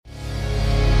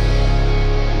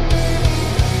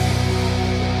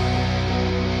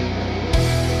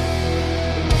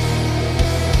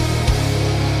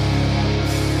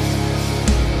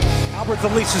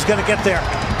if Elise is going to get there.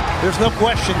 There's no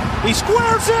question. He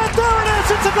squares it. There it is.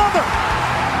 It's another.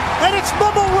 And it's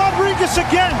Bubba Rodriguez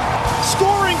again,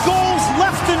 scoring goals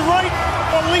left and right.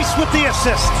 Elise with the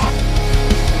assist.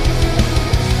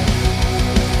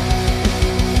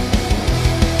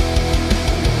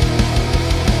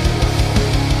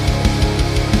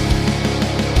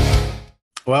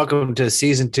 Welcome to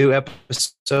Season 2,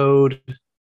 Episode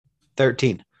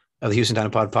 13 of the Houston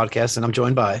Dynapod Podcast, and I'm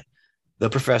joined by the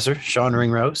Professor, Sean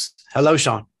Ringrose. Hello,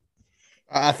 Sean.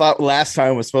 I thought last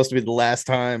time was supposed to be the last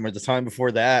time, or the time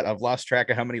before that. I've lost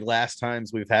track of how many last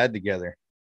times we've had together.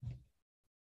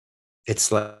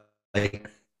 It's like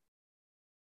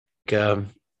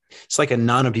a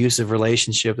non-abusive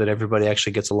relationship that everybody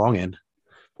actually gets along in.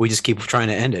 We just keep trying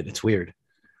to end it. It's weird.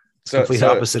 It's complete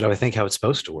opposite of, I think, how it's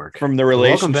supposed to work. From the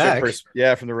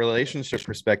relationship, from the relationship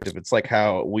perspective, it's like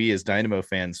how we as Dynamo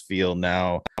fans feel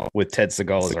now with Ted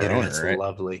Segal as our owner. It's right?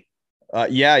 Lovely.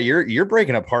 Yeah, you're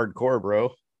breaking up hardcore,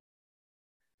 bro.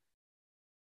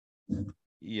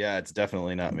 Yeah, it's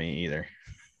definitely not me either.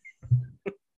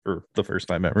 For the first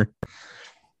time ever.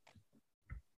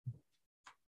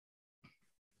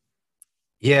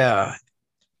 Yeah,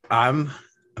 I'm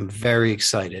very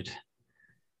excited.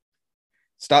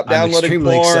 Stop downloading. I'm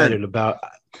extremely porn. excited about.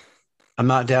 I'm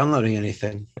not downloading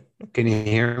anything. Can you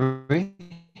hear me?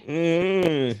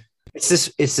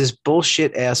 It's this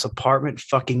bullshit ass apartment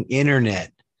fucking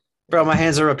internet, bro. My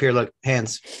hands are up here. Look,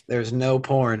 hands. There's no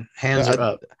porn. Hands are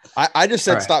up. I just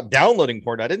said right. Stop downloading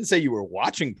porn. I didn't say you were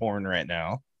watching porn right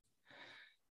now.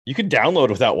 You can download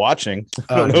without watching.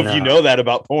 I don't know if you know that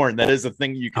about porn. That is a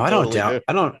thing you can. I don't I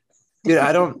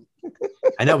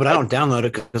know, but I don't download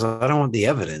it because I don't want the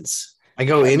evidence. I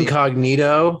go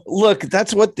incognito. Look,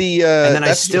 that's what the and then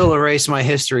I still erase my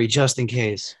history just in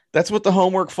case. That's what the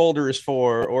homework folder is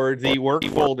for, or the work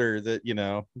folder that, you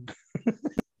know.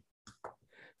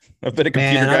 I've been a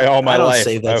computer guy all my life.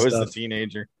 I was a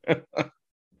teenager.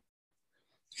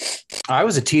 I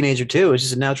was a teenager too. It's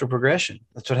just a natural progression.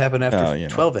 That's what happened after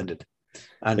 12 ended.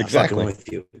 I'm not fucking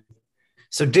with you.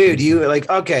 So, dude, you like,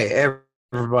 okay,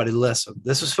 everybody listen.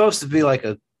 This was supposed to be like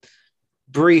a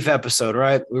brief episode,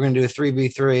 right? We're going to do a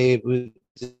 3v3 with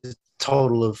a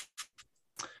total of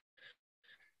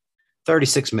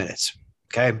 36 minutes.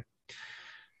 Okay.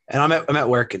 And I'm at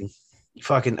work and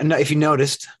if you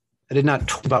noticed, I did not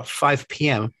talk about 5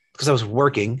 p.m. because I was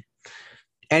working.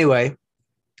 Anyway,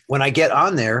 when I get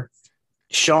on there,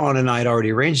 Sean and I had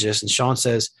already arranged this, and Sean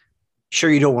says, sure,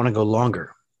 you don't want to go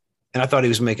longer. And I thought he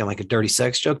was making like a dirty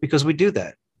sex joke because we do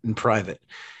that in private.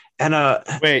 And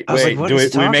wait, like, do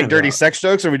we make dirty sex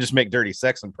jokes, or we just make dirty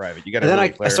sex in private? You got to. Then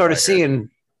I started seeing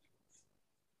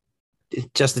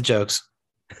just the jokes.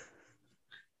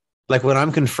 Like when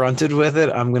I'm confronted with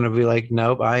it, I'm gonna be like,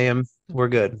 nope, we're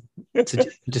good. It's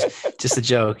just a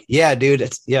joke. Yeah, dude.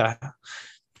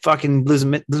 Fucking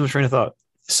losing my train of thought.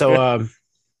 So I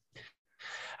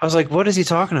was like, what is he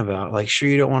talking about? Like, sure,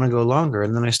 you don't want to go longer.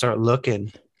 And then I start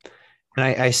looking, and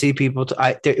I see people.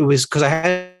 It was because I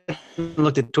hadn't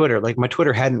looked at Twitter. Like my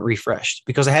Twitter hadn't refreshed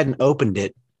because I hadn't opened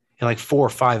it in like 4 or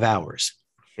 5 hours.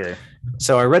 Sure.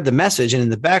 So I read the message, and in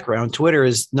the background, Twitter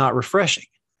is not refreshing.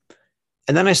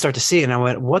 And then I start to see it, and I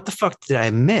went, what the fuck did I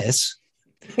miss?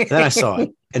 And then I saw it.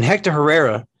 And Hector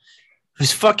Herrera,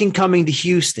 who's fucking coming to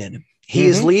Houston, he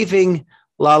is leaving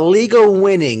La Liga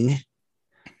winning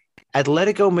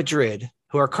Atletico Madrid,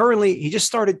 who are currently, he just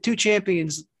started 2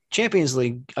 Champions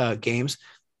League games,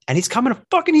 and he's coming to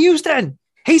fucking Houston.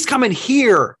 He's coming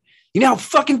here. You know how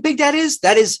fucking big that is?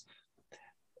 That is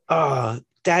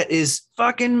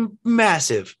fucking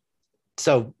massive.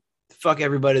 So fuck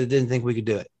everybody that didn't think we could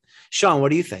do it. Sean, what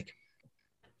do you think?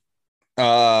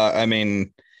 I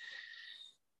mean,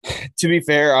 to be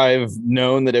fair, I've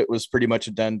known that it was pretty much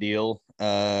a done deal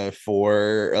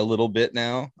for a little bit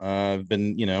now. I've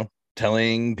been,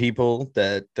 telling people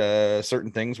that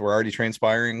certain things were already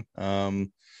transpiring.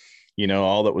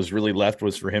 All that was really left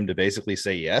was for him to basically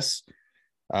say yes.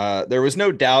 There was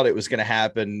no doubt it was going to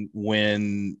happen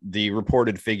when the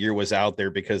reported figure was out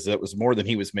there, because that was more than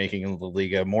he was making in La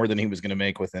Liga, more than he was going to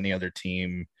make with any other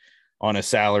team on a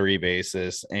salary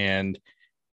basis. And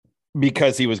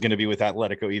because he was going to be with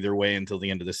Atletico either way until the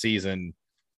end of the season,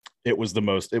 it was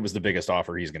the biggest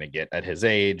offer he's going to get at his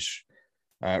age,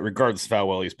 regardless of how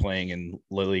well he's playing in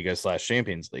La Liga /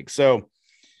 Champions League. So,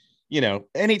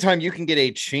 anytime you can get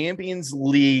a Champions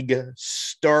League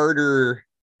starter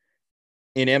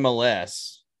in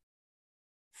MLS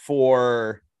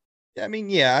for,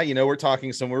 we're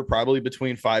talking somewhere probably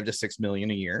between 5 to 6 million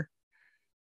a year,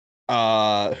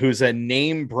 who's a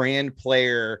name brand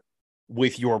player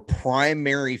with your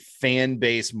primary fan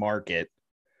base market,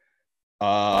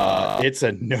 It's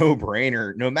a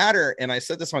no-brainer. No matter, and I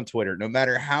said this on Twitter, no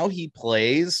matter how he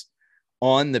plays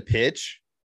on the pitch,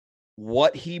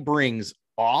 what he brings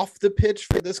off the pitch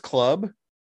for this club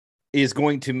is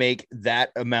going to make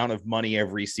that amount of money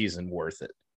every season worth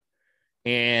it.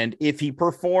 And if he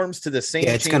performs to the same,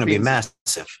 it's going to be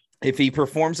massive. If he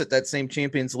performs at that same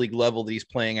Champions League level that he's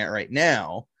playing at right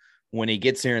now, when he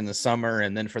gets here in the summer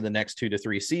and then for the next 2 to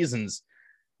 3 seasons,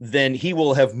 then he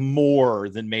will have more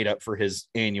than made up for his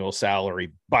annual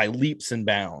salary by leaps and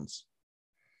bounds.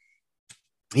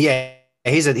 Yeah,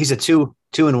 he's a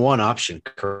 2-in-1 option,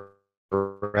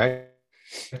 correct?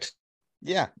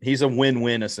 Yeah, he's a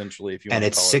win-win essentially. If you and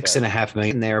it's $6.5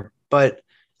 million there, but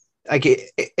like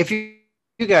if you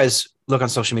guys look on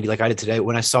social media like I did today,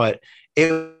 when I saw it,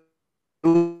 it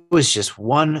was just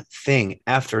one thing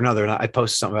after another. And I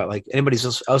posted something about like anybody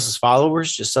else's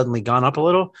followers just suddenly gone up a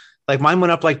little. Like mine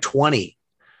went up like 20.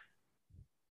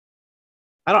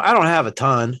 I don't have a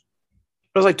ton. It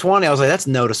was like 20. I was like, that's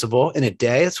noticeable in a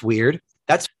day. That's weird.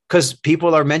 That's because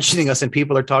people are mentioning us and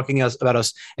people are talking about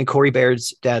us. And Corey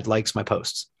Baird's dad likes my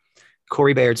posts.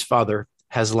 Corey Baird's father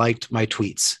has liked my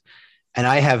tweets. And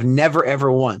I have never,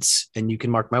 ever once, and you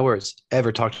can mark my words,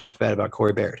 ever talked bad about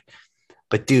Corey Baird.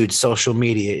 But dude, social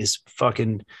media is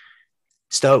fucking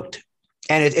stoked.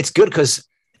 And it's good because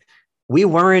we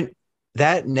weren't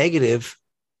that negative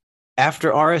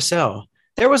after RSL.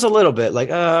 There was a little bit like,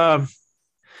 but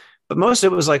most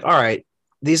of it was like, all right,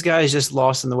 these guys just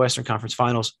lost in the Western Conference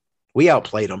Finals. We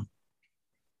outplayed them.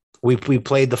 We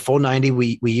played the full 90.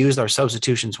 We used our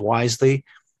substitutions wisely.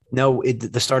 No,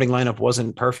 the starting lineup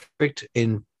wasn't perfect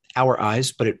in our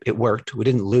eyes, but it worked. We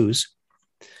didn't lose.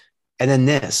 And then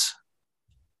this.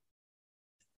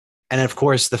 And of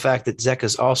course, the fact that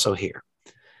Zeca's also here.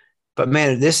 But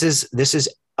man, this is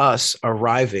us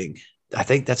arriving. I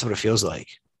think that's what it feels like.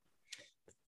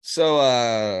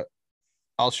 So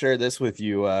I'll share this with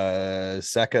you.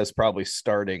 Zeca is probably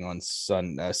starting on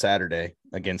Saturday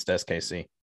against SKC.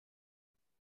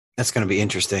 That's going to be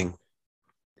interesting.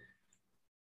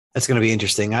 That's going to be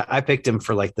interesting. I picked him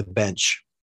for like the bench,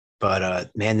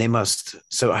 but man, they must.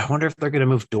 So I wonder if they're going to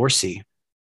move Dorsey.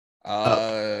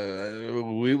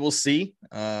 We will see.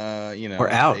 We're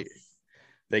out.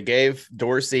 They gave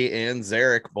Dorsey and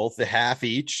Zarek both the half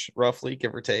each, roughly,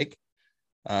 give or take.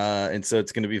 And so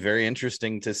it's going to be very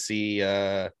interesting to see,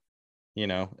 if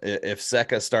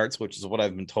Zeca starts, which is what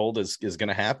I've been told is going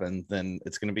to happen, then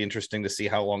it's going to be interesting to see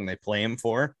how long they play him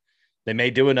for. They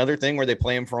may do another thing where they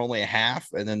play him for only a half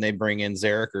and then they bring in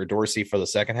Zarek or Dorsey for the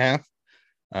second half.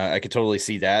 I could totally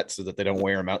see that so that they don't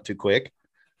wear him out too quick.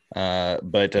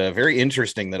 But very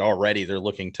interesting that already they're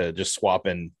looking to just swap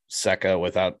in Zeca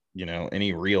without,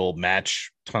 any real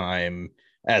match time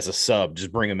as a sub,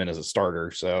 just bring him in as a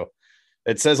starter. So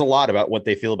it says a lot about what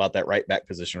they feel about that right back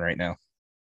position right now.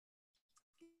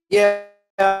 Yeah.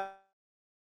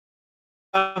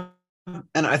 And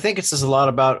I think it says a lot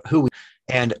about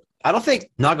and I don't think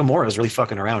Nagamura is really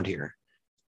fucking around here.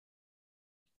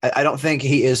 I don't think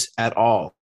he is at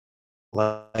all.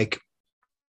 Like,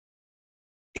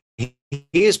 he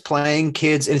is playing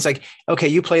kids, and it's like, okay,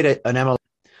 you played an ML.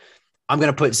 I'm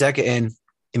going to put Zeca in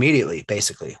immediately,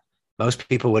 basically. Most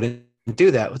people wouldn't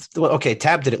do that. Well, okay,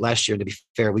 Tab did it last year, and to be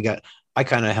fair, I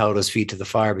kind of held his feet to the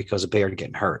fire because of Baird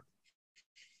getting hurt.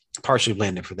 Partially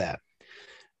blamed him for that.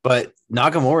 But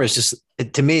Nagamura is just,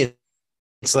 to me,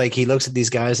 it's like he looks at these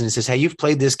guys and he says, hey, you've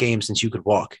played this game since you could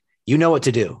walk. You know what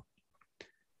to do.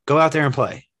 Go out there and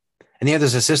play. And yeah,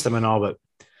 there's a system and all, but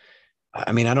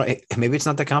I mean, maybe it's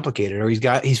not that complicated, or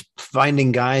he's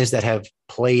finding guys that have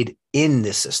played in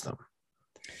this system.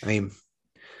 I mean,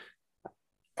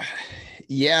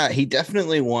 yeah, he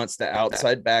definitely wants the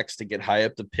outside backs to get high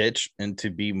up the pitch and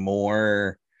to be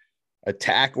more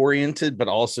attack oriented, but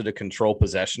also to control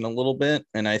possession a little bit.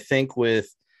 And I think with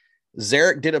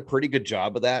Zarek did a pretty good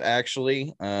job of that,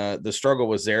 actually. The struggle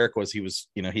with Zarek was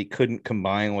he couldn't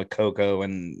combine with Coco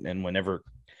and whenever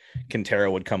Quintero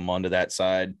would come onto that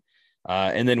side.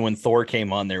 And then when Thor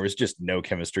came on, there was just no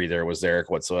chemistry there with Zarek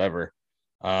whatsoever.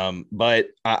 But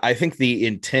I think the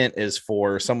intent is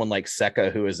for someone like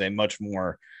Zeca, who is a much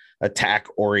more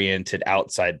attack-oriented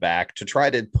outside back, to try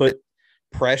to put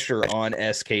pressure on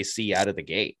SKC out of the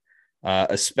gate,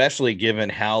 especially given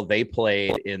how they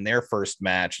played in their first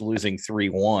match, losing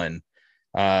 3-1.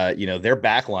 Their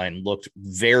backline looked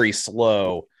very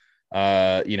slow,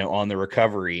 on the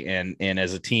recovery, and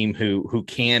as a team who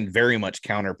can very much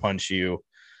counterpunch you,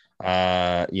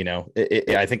 I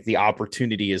think the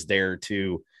opportunity is there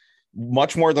to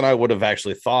much more than I would have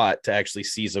actually thought to actually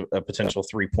seize a potential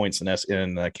 3 points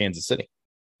in Kansas City.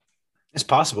 It's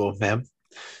possible, man.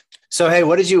 So hey,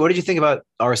 what did you think about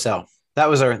RSL? That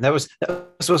was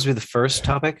supposed to be the first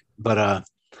topic, but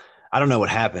I don't know what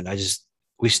happened.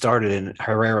 We started and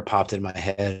Herrera popped in my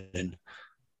head and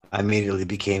I immediately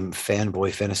became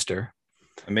fanboy Finister.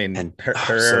 I mean, And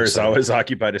Herrera's always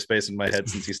occupied a space in my head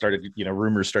since he started,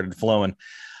 rumors started flowing.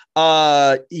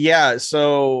 Yeah.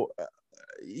 So,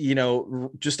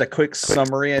 just a quick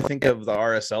summary, I think, of the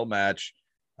RSL match.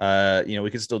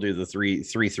 We could still do the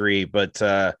 3-3, but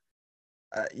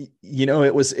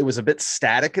it was a bit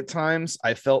static at times.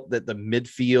 I felt that the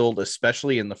midfield,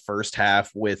 especially in the first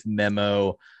half with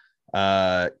Memo,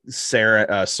 Seren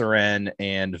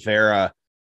and Vera,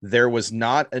 there was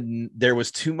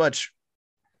too much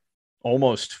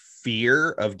almost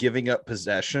fear of giving up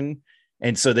possession.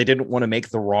 And so they didn't want to make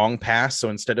the wrong pass. So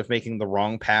instead of making the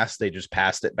wrong pass, they just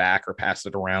passed it back or passed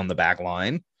it around the back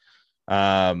line.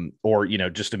 Or,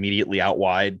 just immediately out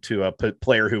wide to a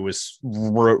player who was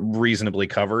reasonably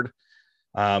covered.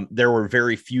 There were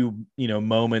very few,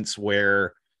 moments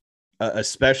where,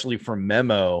 especially from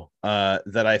Memo,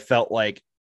 that I felt like,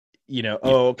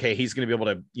 okay, he's going to be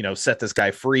able to, set this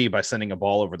guy free by sending a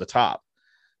ball over the top.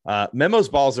 Memo's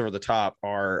balls over the top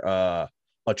are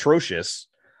atrocious.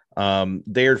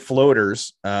 They're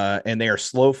floaters, and they are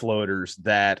slow floaters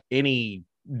that any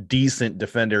decent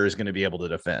defender is going to be able to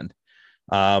defend.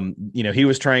 He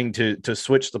was trying to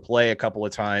switch the play a couple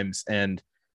of times, and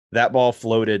that ball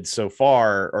floated so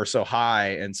far or so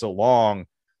high and so long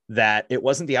that it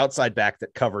wasn't the outside back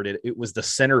that covered it. It was the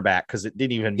center back, because it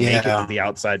didn't even make it to the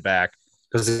outside back.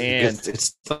 Because it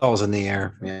stalls in the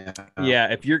air. Yeah.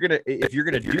 If you're gonna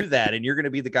do that, and you're gonna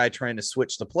be the guy trying to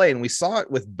switch the play, and we saw it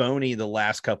with Boney the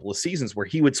last couple of seasons, where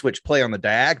he would switch play on the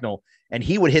diagonal, and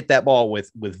he would hit that ball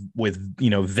with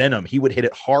venom. He would hit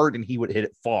it hard, and he would hit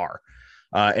it far,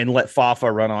 and let Fafa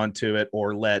run onto it,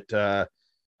 or let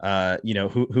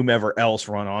whomever else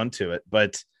run onto it.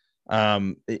 But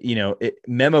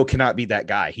Memo cannot be that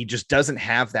guy. He just doesn't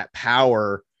have that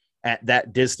power at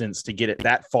that distance to get it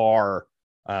that far.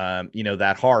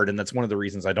 That hard. And that's one of the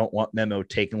reasons I don't want Memo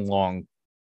taking long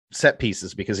set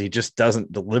pieces, because he just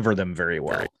doesn't deliver them very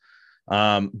well.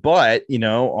 But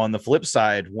on the flip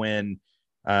side, when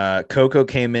Coco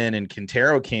came in and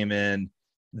Quintero came in,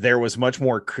 there was much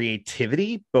more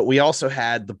creativity, but we also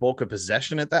had the bulk of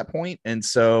possession at that point. And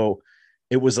so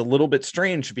it was a little bit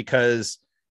strange, because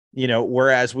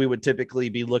whereas we would typically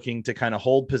be looking to kind of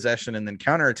hold possession and then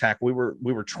counterattack, we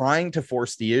were trying to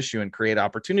force the issue and create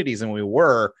opportunities, and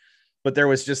but there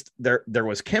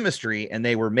was chemistry, and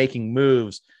they were making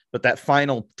moves, but that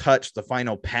final touch, the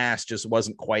final pass, just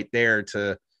wasn't quite there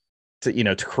to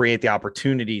create the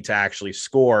opportunity to actually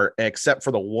score, except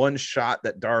for the one shot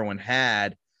that Darwin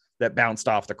had that bounced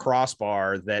off the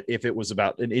crossbar, that if it was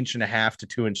about 1.5 to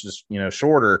 2 inches,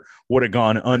 shorter, would have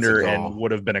gone under and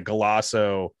would have been a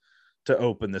golazo to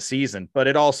open the season. But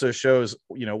it also shows,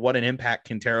 what an impact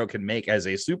Quintero can make as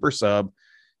a super sub,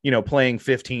 playing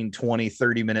 15, 20,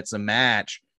 30 minutes a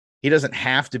match. He doesn't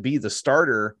have to be the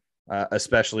starter,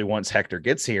 especially once Hector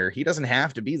gets here. He doesn't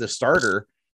have to be the starter.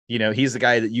 He's the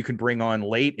guy that you can bring on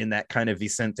late in that kind of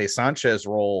Vicente Sanchez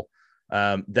role,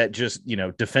 that just,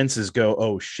 defenses go,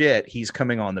 oh shit, he's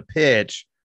coming on the pitch.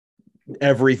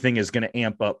 Everything is going to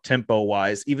amp up tempo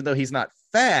wise. Even though he's not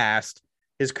fast,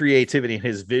 his creativity and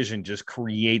his vision just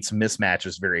creates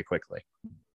mismatches very quickly.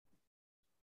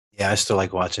 Yeah, I still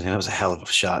like watching him. That was a hell of a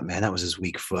shot, man. That was his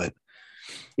weak foot.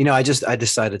 I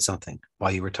decided something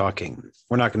while you were talking.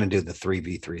 We're not going to do the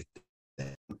 3v3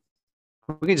 thing.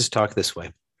 We can just talk this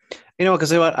way.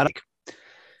 Because I don't,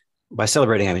 by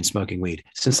celebrating, I mean smoking weed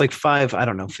since like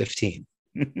 15.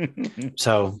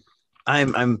 So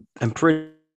I'm pretty,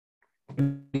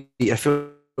 I feel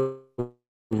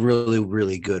really,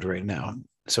 really good right now.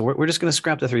 So we're just going to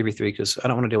scrap the 3v3 because I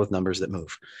don't want to deal with numbers that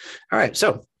move. All right.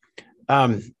 So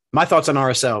my thoughts on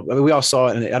RSL. I mean, we all saw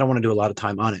it, and I don't want to do a lot of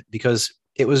time on it because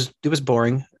it was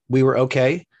boring. We were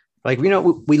okay. Like,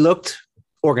 we looked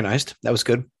organized. That was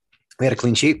good. We had a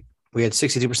clean sheet. We had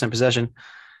 62% possession,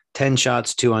 10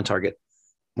 shots, 2 on target.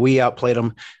 We outplayed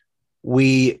them.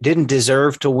 We didn't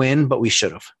deserve to win, but we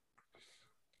should have.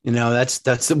 That's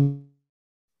the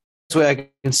way I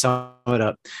can sum it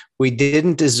up. We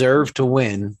didn't deserve to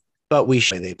win, but we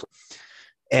should.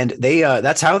 And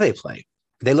that's how they play.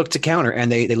 They look to counter, and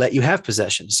they let you have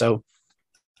possession. So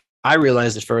I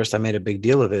realized at first I made a big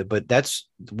deal of it, but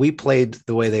we played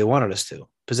the way they wanted us to,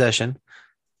 possession,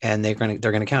 and they're going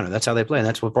to counter. That's how they play, and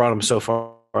that's what brought them so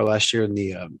far last year in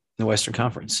the Western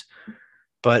Conference.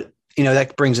 But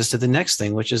that brings us to the next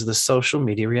thing, which is the social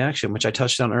media reaction, which I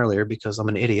touched on earlier because I'm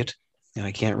an idiot and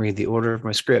I can't read the order of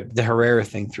my script. The Herrera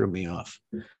thing threw me off.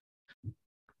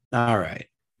 All right.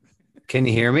 Can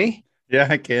you hear me? Yeah,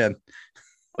 I can.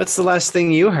 What's the last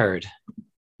thing you heard?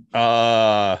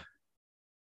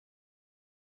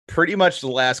 Pretty much the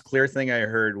last clear thing I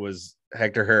heard was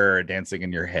Hector Herrera dancing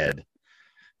in your head.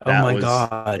 Oh my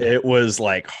God. It was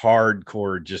like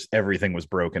hardcore. Just everything was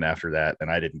broken after that,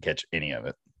 and I didn't catch any of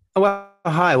it. Oh, well,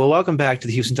 hi. Well, welcome back to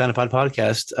the Houston Dynapod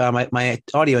podcast. My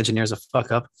audio engineer is a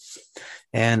fuck up,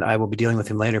 and I will be dealing with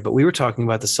him later. But we were talking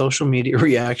about the social media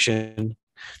reaction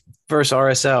versus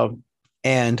RSL,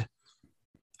 and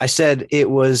I said it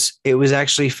was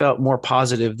actually felt more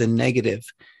positive than negative.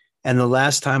 And the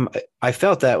last time I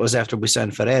felt that was after we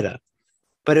signed Ferreira.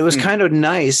 But it was kind of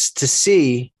nice to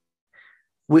see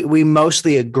we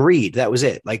mostly agreed. That was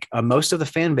it. Like most of the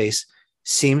fan base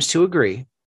seems to agree.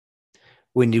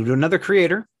 We need another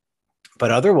creator, but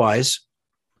otherwise,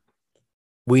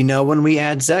 we know when we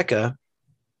add Zeca,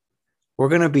 we're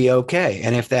going to be okay.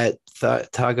 And if that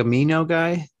Tagamino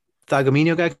guy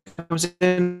comes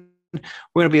in,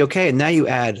 we're going to be okay. And now you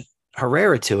add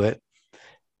Herrera to it,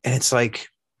 and it's like,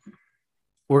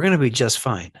 we're going to be just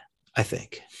fine, I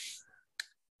think.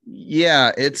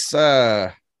 Yeah, it's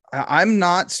I'm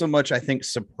not so much, I think,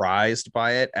 surprised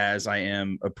by it as I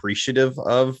am appreciative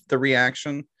of the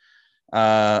reaction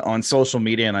on social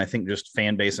media, and I think just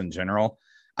fan base in general.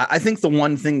 I think the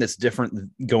one thing that's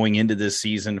different going into this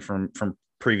season from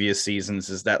previous seasons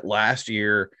is that last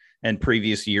year and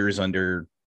previous years under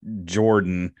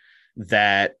Jordan,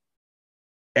 that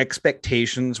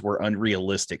expectations were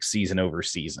unrealistic season over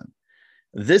season.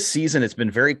 This season, it's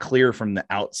been very clear from the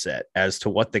outset as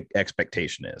to what the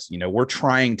expectation is. You know, we're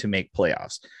trying to make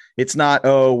playoffs. It's not,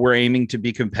 oh, we're aiming to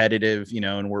be competitive, you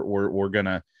know, and we're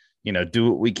gonna, you know,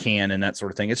 do what we can and that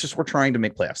sort of thing. It's just we're trying to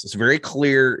make playoffs. It's very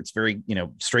clear. It's very, you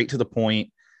know, straight to the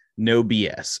point, no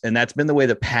BS. And that's been the way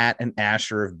that Pat and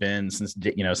Asher have been since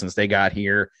they got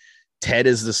here. Ted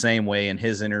is the same way in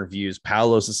his interviews.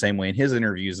 Paolo's the same way in his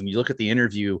interviews. And you look at the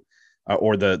interview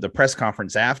or the press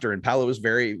conference after, and Paolo was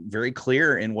very, very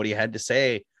clear in what he had to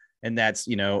say. And that's,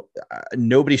 you know,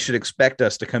 nobody should expect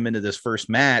us to come into this first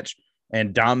match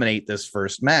and dominate this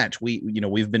first match.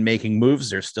 We've been making moves.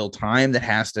 There's still time that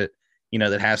has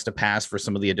to pass for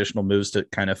some of the additional moves to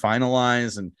kind of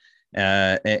finalize,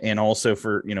 and also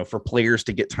for players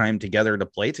to get time together to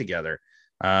play together.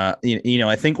 I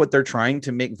think what they're trying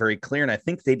to make very clear, and I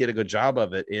think they did a good job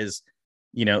of it, is,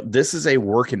 you know, this is a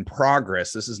work in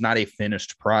progress. This is not a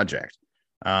finished project.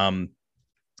 I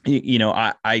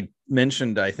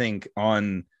mentioned, I think,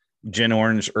 on Gen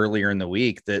Orange earlier in the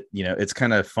week that, you know, it's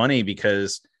kind of funny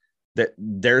because that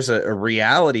there's a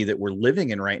reality that we're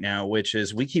living in right now, which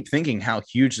is we keep thinking how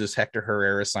huge this Hector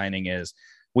Herrera signing is.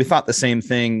 We thought the same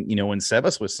thing, you know, when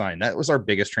Sebas was signed. That was our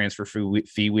biggest transfer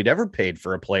fee we'd ever paid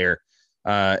for a player.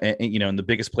 And the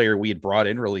biggest player we had brought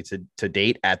in really to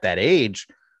date at that age,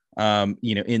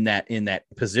 in that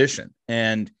position.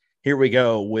 And here we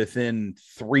go, within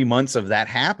 3 months of that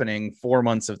happening, 4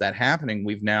 months of that happening,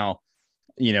 we've now,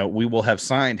 you know, we will have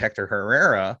signed Hector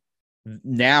Herrera,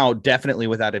 now definitely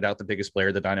without a doubt the biggest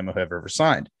player that Dynamo have ever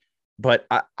signed. But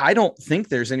I don't think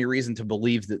there's any reason to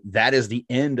believe that is the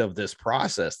end of this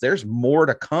process. There's more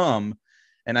to come.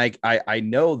 And I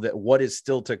know that what is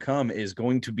still to come is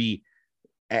going to be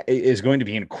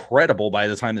incredible by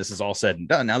the time this is all said and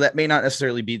done. Now, that may not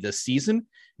necessarily be this season,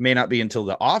 may not be until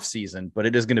the off season, but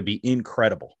it is going to be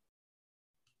incredible.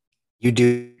 You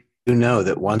do know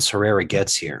that once Herrera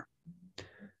gets here,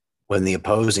 when the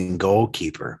opposing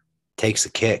goalkeeper takes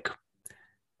a kick,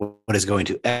 what is going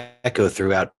to echo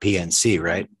throughout PNC,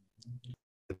 right?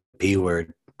 The P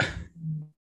word.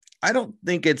 I don't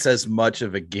think it's as much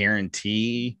of a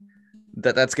guarantee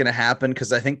that that's going to happen,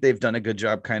 because I think they've done a good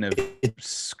job kind of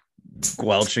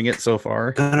squelching it so far.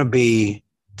 It's going to be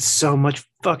so much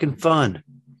fucking fun.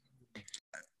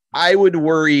 I would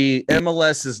worry.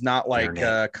 MLS is not like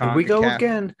CONCACAF. Here we go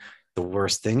again. The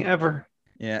worst thing ever.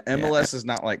 Yeah, MLS is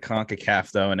not like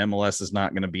CONCACAF, though, and MLS is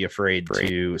not going to be afraid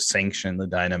to sanction the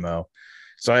Dynamo.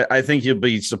 So I think you'll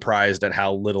be surprised at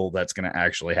how little that's going to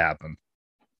actually happen.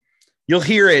 You'll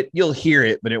hear it,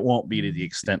 but it won't be to the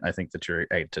extent I think that you're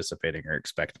anticipating or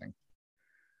expecting.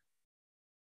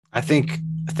 I think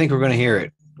we're going to hear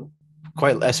it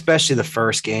quite, especially the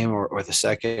first game or the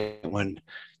second when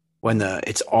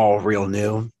it's all real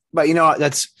new. But you know,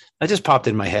 that just popped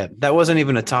in my head. That wasn't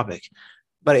even a topic,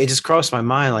 but it just crossed my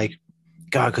mind. Like,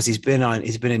 God, because he's been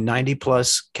in 90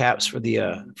 plus caps for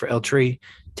El Tri,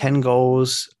 10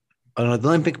 goals, an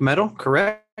Olympic medal,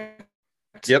 correct?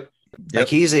 Yep. Like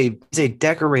he's a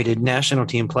decorated national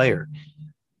team player.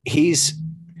 He's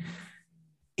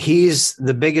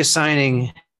the biggest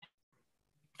signing.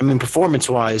 I mean, performance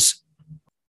wise,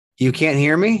 you can't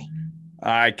hear me?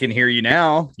 I can hear you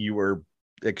now. You were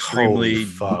extremely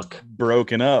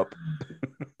broken up.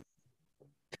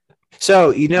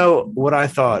 So, you know what I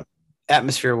thought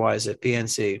atmosphere-wise at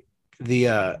PNC? The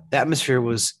atmosphere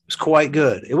was quite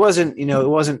good. It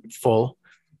wasn't full.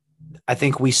 I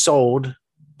think we sold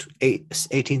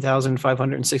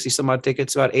 18,560 some odd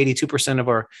tickets. About 82% of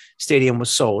our stadium was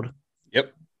sold.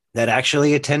 Yep. That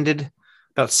actually attended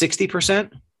about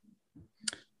 60%.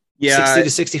 Yeah.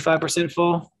 60 to 65%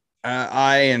 full.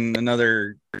 I and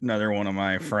another one of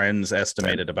my friends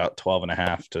estimated about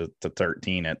 12.5 to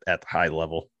 13 at the high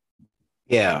level.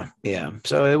 Yeah.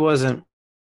 So it wasn't.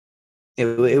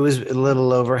 It was a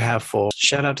little over half full.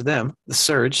 Shout out to them, the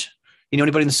Surge. You know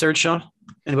anybody in the Surge, Sean?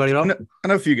 Anybody at all? I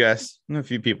know a few guys. I know a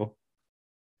few people.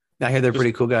 I hear they're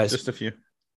pretty cool guys. Just a few.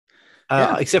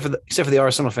 Except for the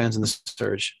Arsenal fans in the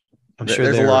Surge. I'm sure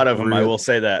there's a lot of them. I will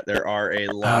say that there are a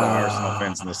lot of Arsenal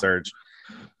fans in the Surge.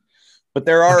 But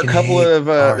there are a couple of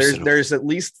there's at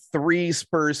least 3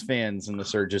 Spurs fans in the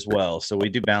Surge as well. So we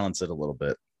do balance it a little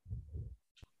bit.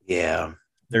 Yeah.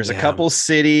 There's a couple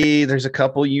City, there's a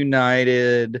couple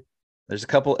United, there's a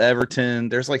couple Everton.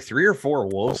 There's like 3 or 4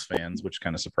 Wolves fans, which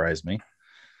kind of surprised me.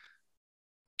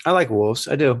 I like Wolves.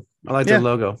 I do. I like their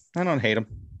logo. I don't hate them.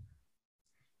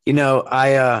 You know,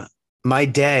 my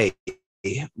day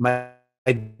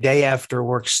after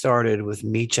work started with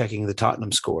me checking the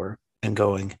Tottenham score and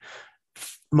going,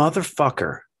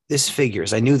 motherfucker, this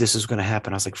figures. I knew this was going to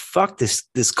happen. I was like, fuck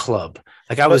this club.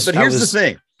 Like but here's the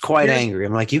thing. Quite angry.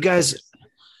 I'm like, you guys.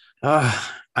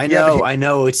 I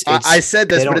know. It's I said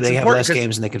this, but they have less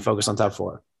games and they can focus on top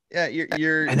 4. Yeah,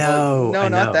 you're. I know.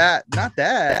 Not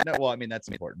that. No, well, I mean that's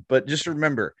important, but just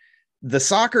remember, the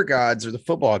soccer gods or the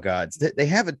football gods, they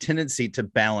have a tendency to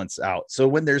balance out. So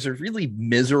when there's a really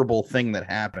miserable thing that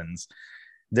happens,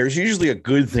 there's usually a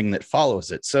good thing that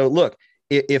follows it. So look,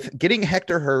 if getting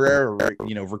Hector Herrera,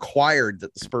 required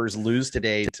that the Spurs lose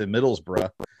today to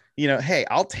Middlesbrough, hey,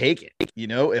 I'll take it.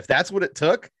 If that's what it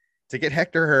took to get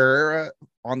Hector Herrera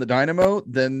on the Dynamo,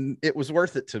 then it was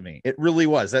worth it to me. It really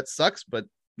was. That sucks, but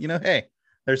hey,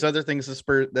 there's other things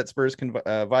that Spurs can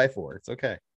vie for. It's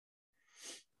okay.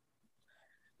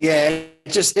 Yeah,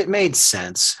 it made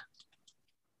sense.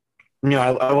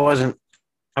 I wasn't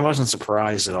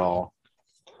surprised at all.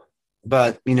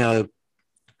 But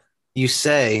you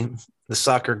say the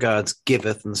soccer gods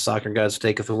giveth and the soccer gods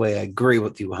taketh away. I agree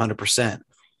with you 100%.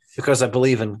 Because I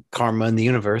believe in karma in the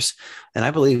universe. And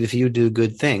I believe if you do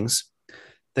good things,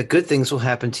 that good things will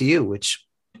happen to you, which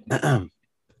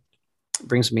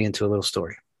brings me into a little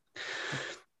story.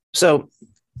 So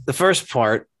the first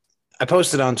part, I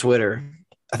posted on Twitter,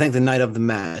 I think the night of the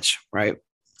match, right?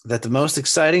 That the most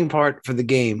exciting part of the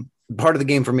game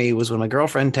for me was when my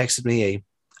girlfriend texted me a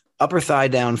upper thigh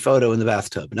down photo in the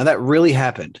bathtub. Now that really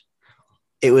happened.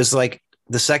 It was like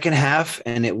the second half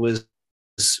and it was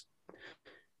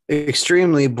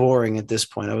extremely boring at this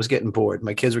point. I was getting bored.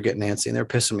 My kids were getting antsy and they're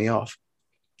pissing me off.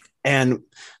 And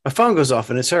my phone goes off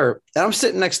and it's her. And I'm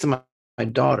sitting next to my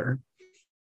daughter.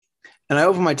 And I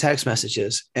open my text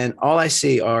messages and all I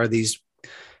see are these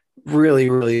really,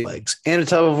 really legs and a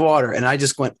tub of water. And I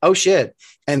just went, oh shit.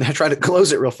 And I tried to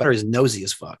close it real fast. He's nosy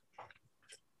as fuck.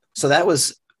 So that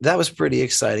was pretty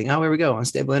exciting. Oh, here we go.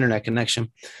 Unstable internet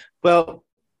connection. Well,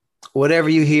 whatever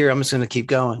you hear, I'm just going to keep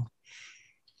going.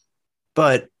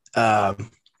 But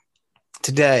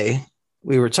today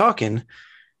we were talking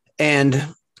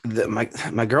and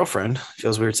my girlfriend,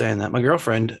 feels weird saying that, my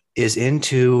girlfriend is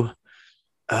into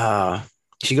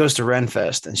she goes to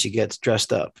Renfest and she gets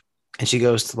dressed up and she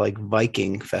goes to like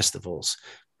Viking festivals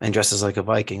and dresses like a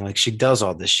Viking. Like she does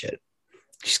all this shit.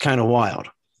 She's kind of wild.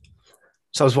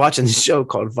 So I was watching this show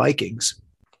called Vikings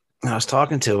and I was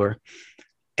talking to her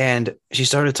and she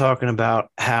started talking about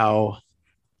how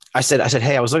I said,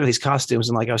 hey, I was looking at these costumes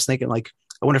and like, I was thinking like,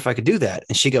 I wonder if I could do that.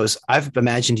 And she goes, I've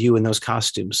imagined you in those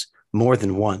costumes more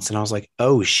than once. And I was like,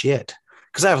 oh shit.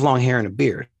 Cause I have long hair and a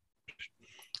beard.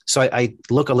 So I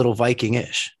look a little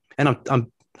Viking-ish and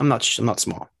I'm not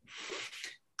small.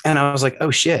 And I was like,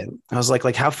 oh shit. I was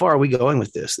like, how far are we going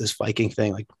with this Viking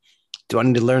thing? Like, do I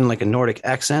need to learn like a Nordic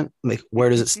accent? Like, where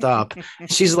does it stop?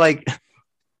 She's like,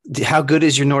 how good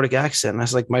is your Nordic accent? And I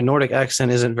was like, my Nordic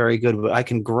accent isn't very good, but I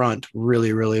can grunt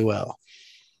really, really well.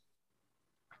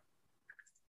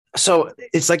 So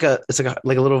it's like a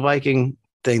little Viking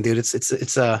thing, dude.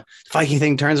 It's a Viking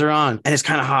thing turns her on and it's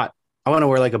kind of hot. I want to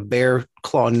wear like a bear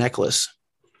claw necklace.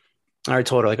 I already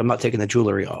told her like, I'm not taking the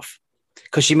jewelry off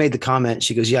because she made the comment.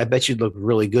 She goes, yeah, I bet you'd look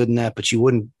really good in that, but you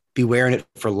wouldn't be wearing it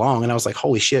for long. And I was like,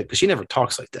 holy shit. Cause she never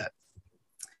talks like that.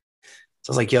 So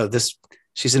I was like, yo,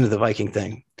 she's into the Viking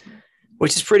thing,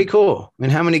 which is pretty cool. I mean,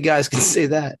 how many guys can say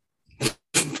that?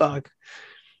 Fuck.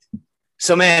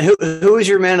 So, man, who is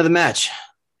your man of the match,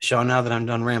 Sean? Now that I'm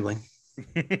done rambling.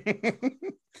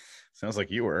 Sounds like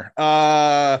you were.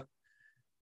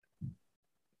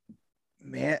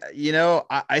 Man,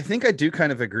 I think I do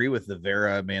kind of agree with the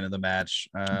Vera man of the match,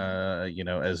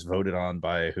 as voted on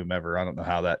by whomever. I don't know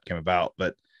how that came about,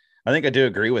 but I think I do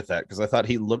agree with that because I thought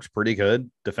he looked pretty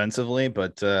good defensively,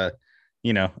 but,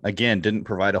 again, didn't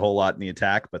provide a whole lot in the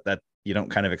attack, but that you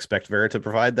don't kind of expect Vera to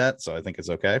provide that. So I think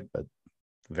it's okay, but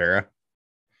Vera.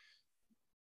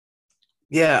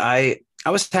 Yeah, I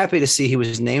was happy to see he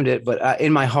was named it, but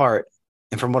in my heart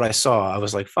and from what I saw, I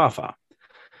was like Fafa.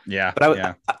 Yeah, but I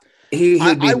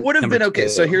would have been okay. 2.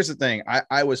 So here's the thing: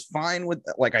 I was fine with,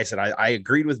 like I said, I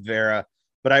agreed with Vera,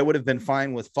 but I would have been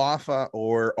fine with Fafa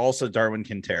or also Darwin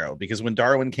Quintero because when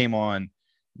Darwin came on,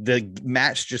 the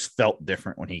match just felt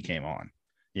different when he came on.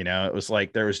 It was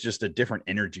like there was just a different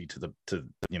energy to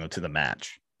the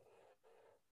match.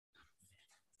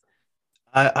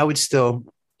 I would still.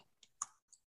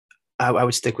 I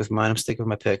would stick with mine. I'm sticking with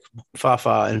my pick,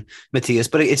 Fafa and Matthias.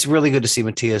 But it's really good to see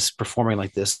Matthias performing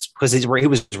like this because he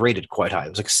was rated quite high. It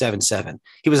was like 7-7.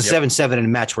 He was a 7-7 in a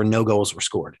match where no goals were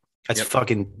scored.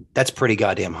 That's pretty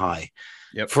goddamn high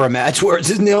for a match where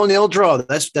it's a 0-0 draw.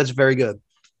 That's very good.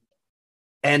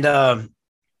 And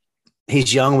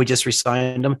he's young. We just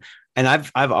re-signed him, and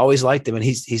I've always liked him. And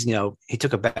he's he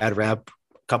took a bad rap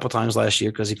a couple times last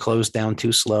year because he closed down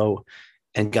too slow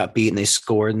and got beat, and they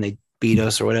scored and they beat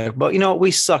us or whatever. But we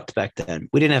sucked back then.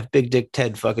 We didn't have Big Dick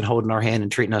Ted fucking holding our hand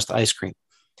and treating us to ice cream.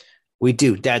 We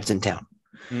do. Dad's in town.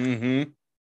 Mm-hmm.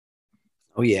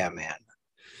 Oh yeah, man.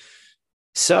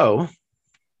 So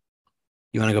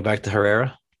you want to go back to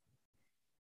Herrera?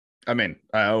 I mean,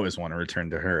 I always want to return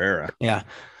to Herrera. Yeah.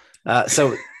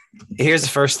 So here's the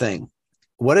first thing.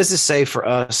 What does this say for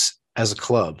us as a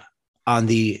club on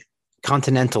the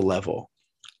continental level?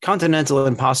 Continental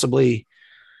and possibly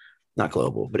not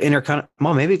global, but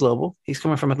well, maybe global. He's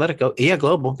coming from Atletico. Yeah,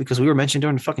 global, because we were mentioned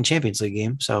during the fucking Champions League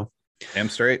game. So damn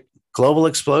straight. Global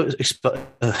exploding.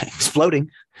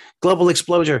 Global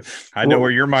explosion. I know where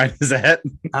your mind is at.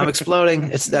 I'm exploding.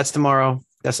 That's tomorrow.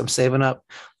 I'm saving up.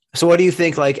 So what do you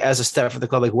think, like, as a step for the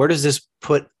club? Like, where does this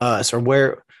put us, or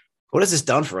what has this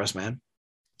done for us, man?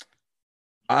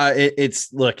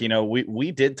 Look,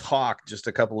 we did talk just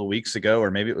a couple of weeks ago,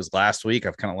 or maybe it was last week.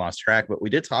 I've kind of lost track, but we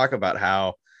did talk about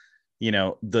how,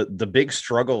 the big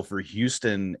struggle for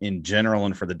Houston in general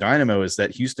and for the Dynamo is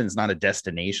that Houston's not a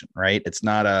destination, right? It's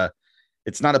not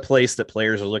a place that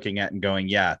players are looking at and going,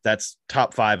 yeah, that's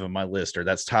top 5 of my list, or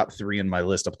that's top 3 in my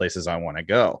list of places I want to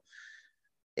go.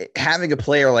 Having a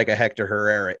player like a Hector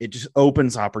Herrera, it just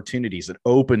opens opportunities. It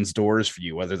opens doors for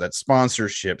you, whether that's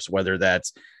sponsorships, whether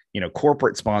that's,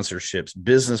 corporate sponsorships,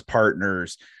 business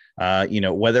partners,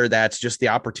 whether that's just the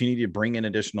opportunity to bring in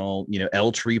additional,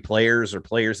 L-Tree players or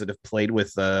players that have played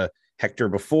with Hector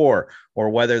before, or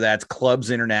whether that's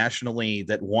clubs internationally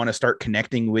that want to start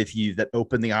connecting with you, that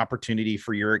open the opportunity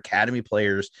for your academy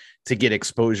players to get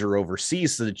exposure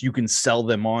overseas so that you can sell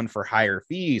them on for higher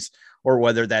fees, or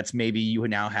whether that's maybe you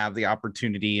now have the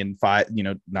opportunity in 5,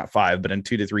 not 5, but in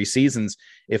 2 to 3 seasons,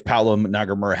 if Paulo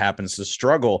Nagamura happens to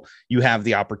struggle, you have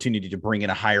the opportunity to bring in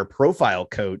a higher profile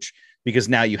coach, because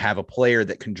now you have a player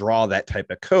that can draw that type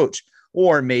of coach.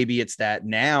 Or maybe it's that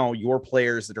now your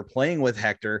players that are playing with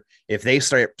Hector, if they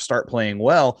start playing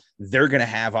well, they're going to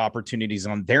have opportunities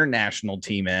on their national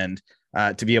team end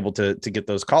to be able to get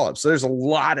those call-ups. So there's a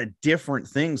lot of different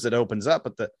things that opens up,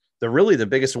 but the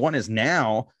biggest one is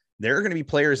now there are going to be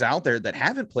players out there that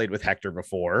haven't played with Hector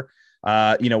before,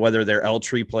 whether they're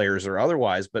L-Tree players or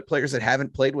otherwise, but players that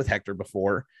haven't played with Hector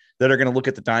before that are going to look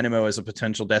at the Dynamo as a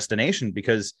potential destination,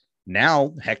 because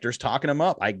now Hector's talking them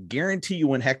up. I guarantee you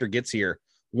when Hector gets here,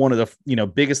 one of the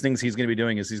biggest things he's going to be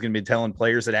doing is he's going to be telling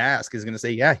players that ask, he's going to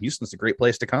say, yeah, Houston's a great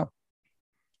place to come.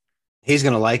 He's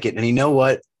going to like it. And you know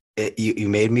what? You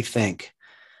made me think.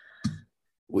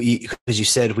 Because you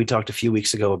said, we talked a few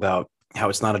weeks ago about how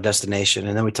it's not a destination.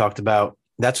 And then we talked about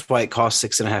that's why it costs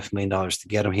 $6.5 million to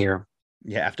get him here.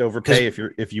 You have to overpay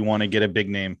if you want to get a big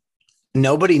name.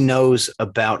 Nobody knows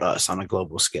about us on a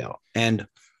global scale. And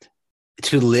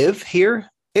to live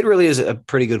here, it really is a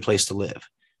pretty good place to live.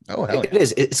 Oh, hell yeah. It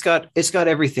is. It's got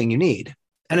everything you need,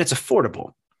 and it's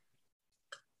affordable.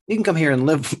 You can come here and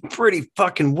live pretty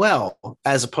fucking well,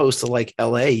 as opposed to like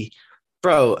LA,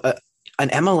 bro. An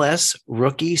MLS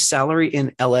rookie salary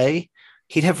in LA,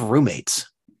 he'd have roommates.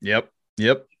 Yep.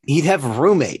 He'd have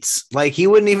roommates. Like, he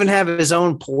wouldn't even have his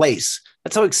own place.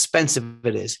 That's how expensive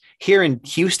it is. Here in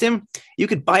Houston, you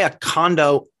could buy a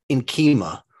condo in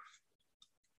Kemah,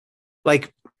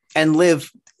 and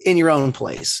live in your own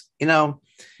place, Oh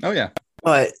yeah.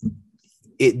 But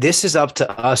this is up to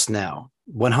us now.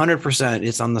 100%.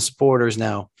 It's on the supporters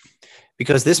now,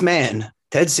 because this man,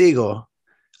 Ted Siegel,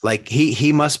 like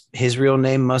his real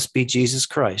name must be Jesus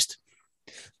Christ.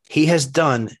 He has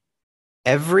done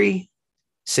every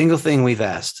single thing we've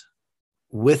asked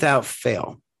without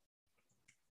fail,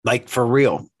 like for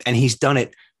real. And he's done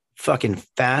it fucking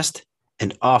fast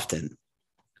and often,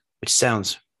 which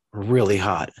sounds really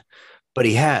hot, but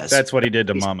he has. That's what he did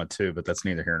to Mama too, but that's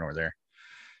neither here nor there.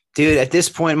 Dude, at this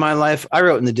point in my life, I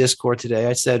wrote in the Discord today,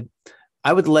 I said,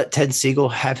 I would let Ted Siegel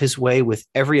have his way with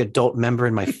every adult member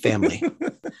in my family.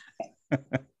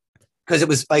 Because it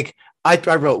was like, I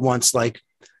wrote once, like,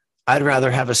 I'd rather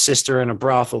have a sister in a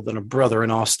brothel than a brother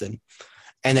in Austin.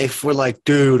 And they were like,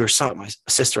 dude, or something. My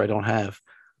sister I don't have.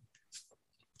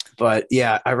 But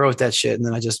yeah, I wrote that shit and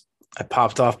then I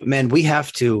popped off. But man, we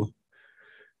have to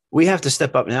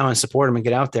step up now and support him and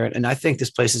get out there. And I think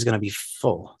this place is going to be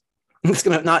full. It's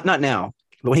going to not now,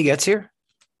 but when he gets here,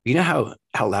 you know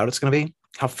how loud it's going to be,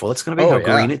 how full it's going to be,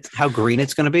 how green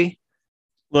it's going to be.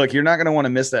 Look, you're not going to want to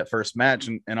miss that first match.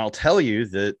 And I'll tell you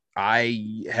that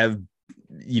I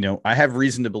have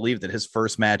reason to believe that his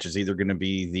first match is either going to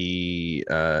be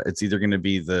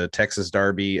the Texas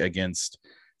Derby against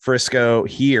Frisco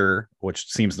here, which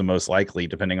seems the most likely,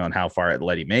 depending on how far it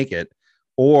let him make it,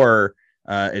 or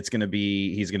he's going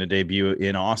to debut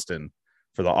in Austin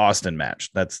for the Austin match.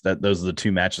 Those are the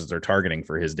two matches they're targeting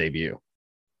for his debut.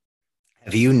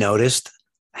 Have you noticed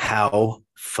how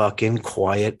fucking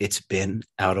quiet it's been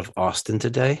out of Austin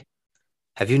today?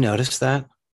 Have you noticed that?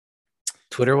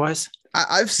 Twitter wise?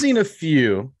 I've seen a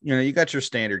few. You got your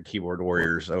standard keyboard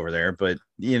warriors over there, but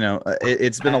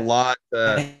it's been a lot.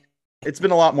 It's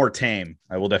been a lot more tame.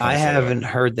 I will definitely. I haven't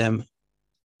heard them.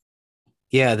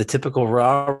 Yeah, the typical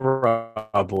rah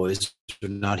boys are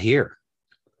not here.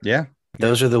 Yeah,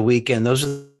 those are the weekend. Those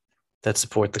are that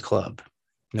support the club.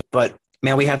 But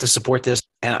man, we have to support this,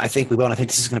 and I think we will. And I think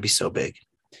this is going to be so big.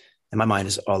 And my mind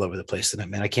is all over the place tonight,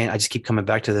 man. I just keep coming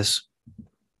back to this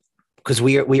because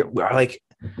we are like,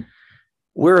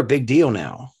 we're a big deal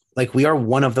now. Like, we are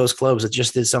one of those clubs that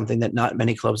just did something that not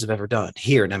many clubs have ever done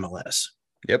here in MLS.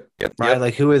 Yep. Right.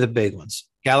 Like, who are the big ones?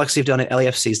 Galaxy have done it.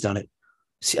 LAFC's done it.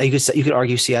 You could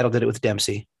argue Seattle did it with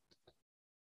Dempsey.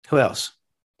 Who else?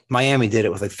 Miami did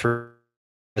it with like 3.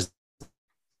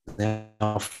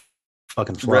 Now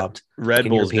fucking flopped. Red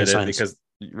Bulls did it because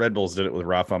Red Bulls did it with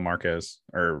Rafa Marquez.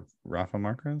 No,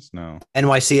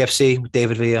 NYCFC with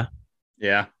David Villa.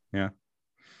 Yeah.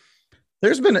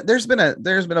 There's been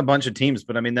a bunch of teams,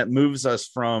 but I mean that moves us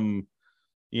from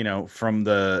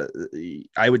the,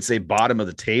 I would say, bottom of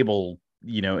the table,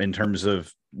 in terms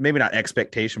of maybe not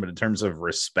expectation, but in terms of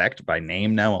respect by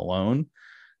name now alone,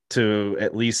 to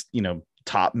at least,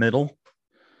 top middle.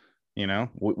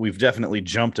 We've definitely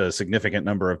jumped a significant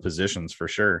number of positions for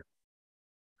sure.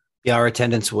 Yeah, our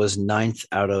attendance was 9th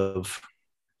out of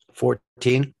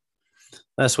 14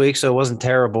 last week, so it wasn't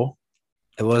terrible.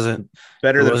 It wasn't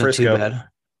better than Frisco. Too bad.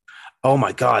 Oh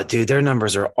my God, dude, their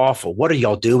numbers are awful. What are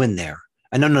y'all doing there?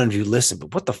 I know none of you listen,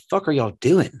 but what the fuck are y'all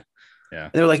doing? Yeah,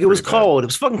 and they're like, it was cold. It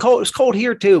was fucking cold. It was cold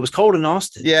here too. It was cold in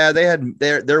Austin. Yeah, they had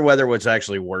their weather was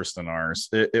actually worse than ours.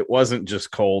 It wasn't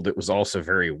just cold; it was also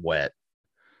very wet.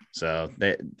 So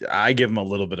I give them a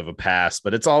little bit of a pass,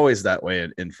 but it's always that way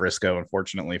in Frisco,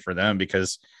 unfortunately for them,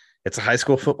 because it's a high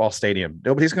school football stadium.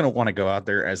 Nobody's going to want to go out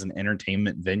there as an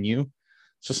entertainment venue.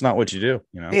 It's just not what you do,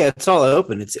 Yeah, it's all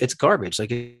open. It's garbage.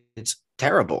 Like, it's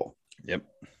terrible. Yep.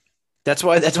 That's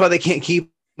why they can't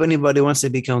keep anybody once they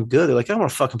become good. They're like, I don't want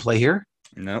to fucking play here.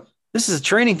 Nope. This is a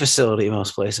training facility in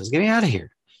most places. Get me out of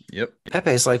here. Yep.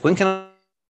 Pepe's like, when can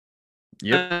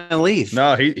I leave?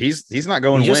 No, he's not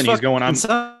going win. He's going on.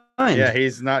 Yeah,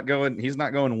 he's not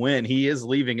going win. He is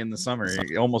leaving in the summer,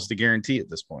 almost a guarantee at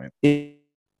this point.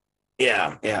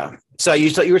 Yeah. So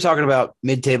you were talking about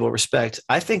mid-table respect.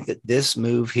 I think that this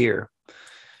move here,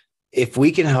 if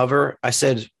we can hover, I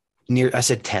said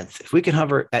 10th. If we can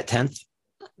hover at 10th,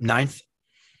 9th,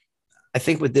 I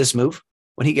think with this move,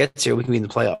 when he gets here, we can be in the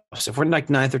playoffs. If we're like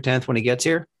 9th or 10th when he gets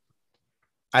here,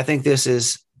 I think this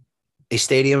is a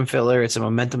stadium filler. It's a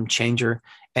momentum changer,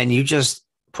 and you just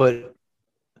put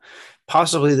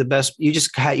possibly the best. You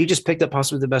just picked up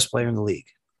possibly the best player in the league.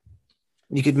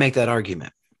 You could make that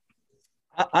argument.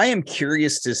 I am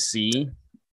curious to see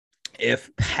if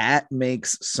Pat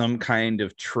makes some kind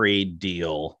of trade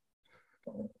deal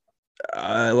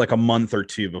like a month or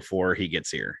two before he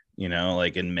gets here,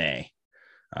 like in May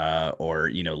or,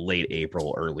 late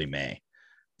April, early May,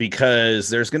 because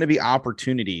there's going to be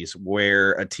opportunities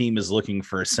where a team is looking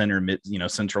for a central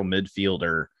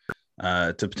midfielder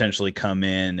to potentially come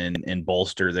in and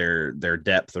bolster their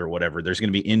depth or whatever. There's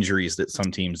going to be injuries that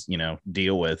some teams,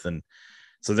 deal with. And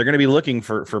so they're going to be looking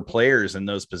for players in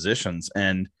those positions.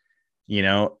 And,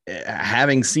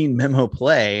 having seen Memo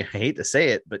play, I hate to say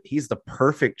it, but he's the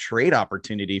perfect trade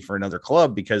opportunity for another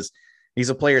club because he's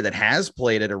a player that has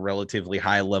played at a relatively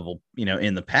high level,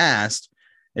 in the past,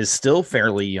 is still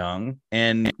fairly young,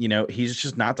 and, he's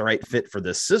just not the right fit for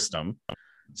this system.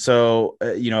 So,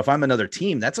 if I'm another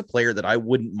team, that's a player that I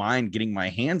wouldn't mind getting my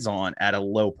hands on at a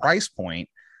low price point.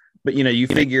 But, you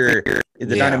figure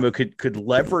the Dynamo could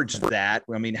leverage that.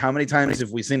 I mean, how many times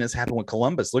have we seen this happen with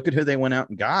Columbus? Look at who they went out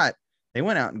and got. They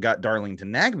went out and got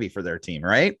Darlington Nagbe for their team,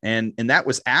 right? And that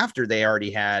was after they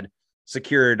already had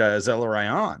secured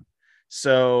Zelarayan.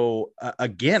 So,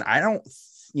 again,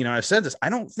 I've said this, I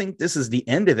don't think this is the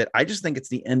end of it. I just think it's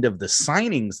the end of the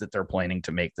signings that they're planning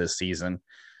to make this season,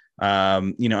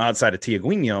 outside of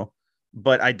Tiaguinho.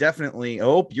 But I definitely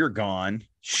hope you're gone.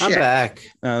 I'm back.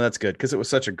 Oh, that's good, because it was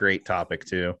such a great topic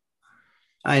too.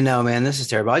 I know, man. This is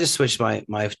terrible. I just switched my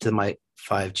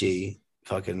 5G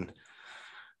fucking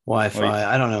Wi-Fi. Well,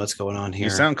 I don't know what's going on here. You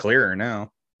sound clearer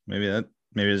now. Maybe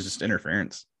it's just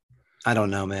interference. I don't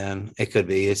know, man. It could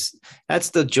be. That's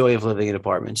the joy of living in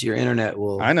apartments. Your internet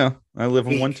will. I know. I live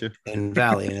in one too. In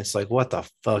Valley, and it's like, what the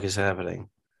fuck is happening?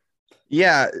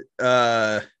 Yeah.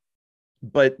 But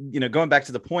going back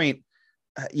to the point,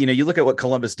 you look at what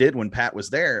Columbus did when Pat was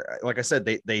there. Like I said,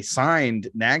 they signed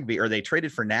Nagbe, or they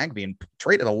traded for Nagbe and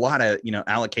traded a lot of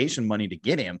allocation money to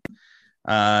get him.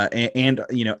 And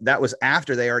that was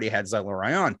after they already had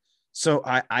Zelarayan. So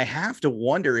I have to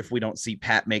wonder if we don't see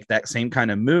Pat make that same kind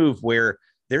of move where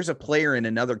there's a player in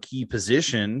another key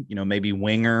position, maybe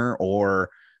winger or,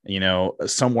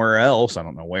 somewhere else. I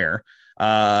don't know where,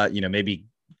 maybe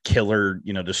killer,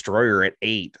 destroyer at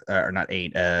 8 or not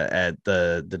 8 at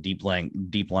the deep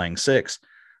lying 6,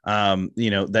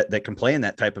 that can play in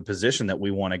that type of position that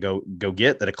we want to go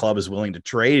get, that a club is willing to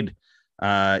trade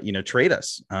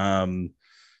us.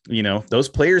 Those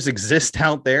players exist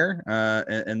out there,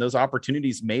 and those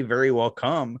opportunities may very well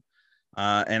come.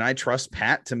 And I trust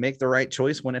Pat to make the right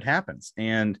choice when it happens.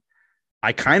 And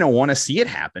I kind of want to see it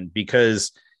happen,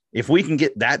 because if we can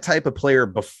get that type of player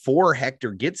before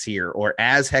Hector gets here, or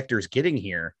as Hector's getting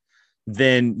here,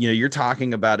 then, you're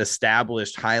talking about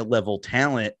established high level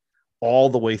talent all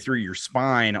the way through your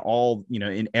spine, all,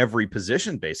 in every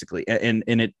position, basically. And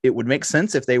it would make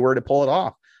sense if they were to pull it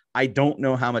off. I don't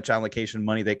know how much allocation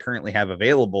money they currently have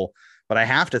available, but I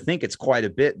have to think it's quite a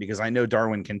bit, because I know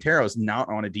Darwin Quintero is not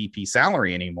on a DP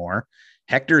salary anymore.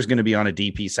 Hector is going to be on a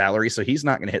DP salary, so he's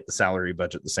not going to hit the salary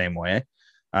budget the same way.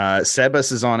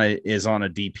 Sebas is on a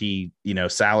DP,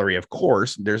 salary. Of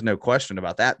course, there's no question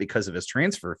about that because of his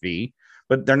transfer fee,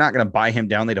 but they're not going to buy him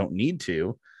down. They don't need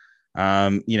to,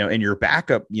 and your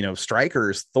backup,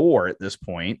 striker is Thor at this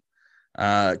point.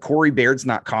 Corey Baird's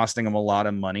not costing them a lot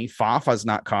of money. Fafa's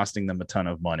not costing them a ton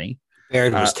of money.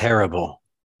 Baird was terrible.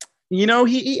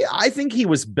 I think he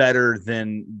was better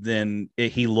than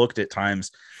he looked at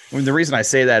times. I mean, the reason I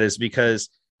say that is because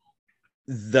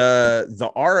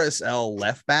the RSL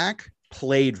left back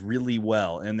played really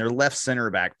well, and their left center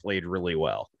back played really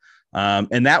well.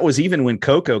 And that was even when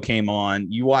Coco came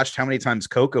on. You watched how many times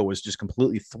Coco was just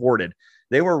completely thwarted.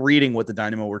 They were reading what the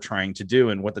Dynamo were trying to do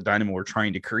and what the Dynamo were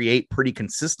trying to create pretty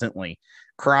consistently.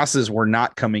 Crosses were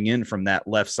not coming in from that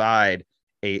left side.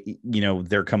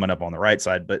 They're coming up on the right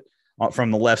side, but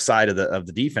from the left side of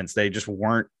the defense, they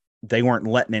weren't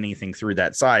letting anything through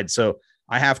that side. So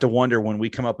I have to wonder, when we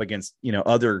come up against,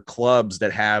 other clubs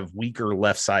that have weaker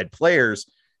left side players,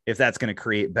 if that's going to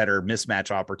create better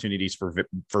mismatch opportunities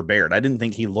for Baird. I didn't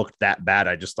think he looked that bad.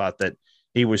 I just thought that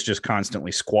he was just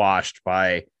constantly squashed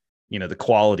by, the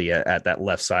quality at that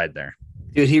left side there.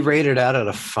 Dude, he rated out at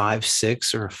a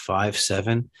 5.6 or a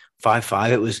 5.7,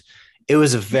 5.5. It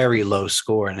was a very low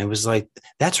score. And it was like,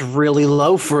 that's really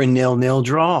low for a 0-0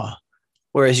 draw.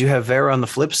 Whereas you have Vera on the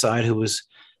flip side, who was,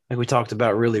 like we talked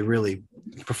about, really, really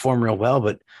performed real well.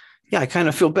 But yeah, I kind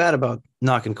of feel bad about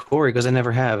knocking Corey, because I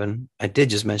never have. And I did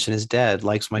just mention his dad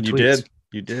likes my tweets.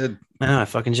 You did. I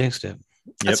fucking jinxed it.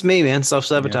 That's me, man.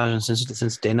 Self-sabotaging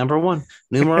since day number 1.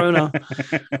 Numero uno.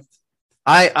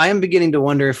 I am beginning to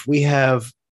wonder if we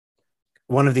have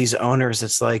one of these owners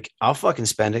that's like, I'll fucking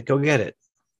spend it. Go get it.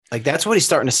 Like, that's what he's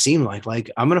starting to seem like. Like,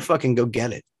 I'm going to fucking go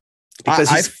get it. Because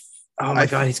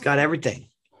God, he's got everything.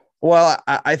 Well,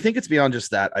 I think it's beyond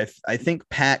just that. I think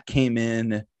Pat came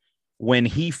in when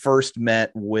he first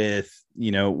met with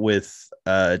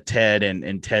Ted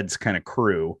and Ted's kind of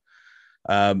crew.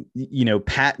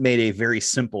 Pat made a very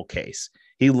simple case.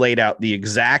 He laid out the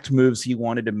exact moves he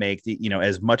wanted to make,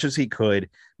 as much as he could,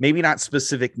 maybe not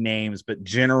specific names, but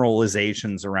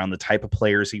generalizations around the type of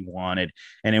players he wanted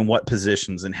and in what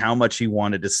positions and how much he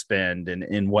wanted to spend and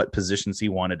in what positions he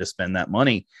wanted to spend that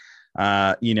money.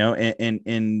 And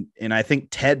I think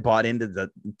Ted bought into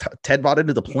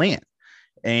the plan.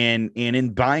 And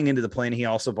in buying into the plan, he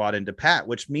also bought into Pat,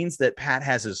 which means that Pat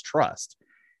has his trust.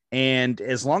 And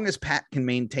as long as Pat can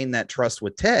maintain that trust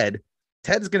with Ted,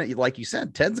 Ted's going to, like you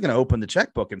said, Ted's going to open the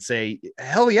checkbook and say,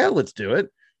 hell yeah, let's do it.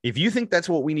 If you think that's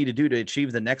what we need to do to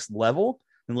achieve the next level,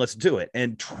 then let's do it.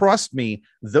 And trust me,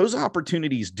 those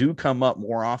opportunities do come up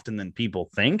more often than people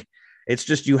think. It's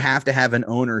just, you have to have an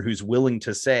owner who's willing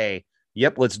to say,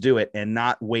 yep, let's do it, and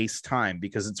not waste time,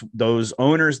 because it's those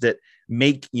owners that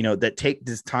that take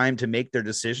this time to make their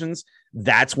decisions.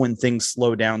 That's when things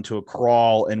slow down to a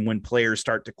crawl. And when players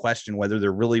start to question whether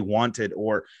they're really wanted,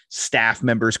 or staff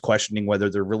members questioning whether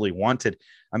they're really wanted.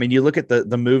 I mean, you look at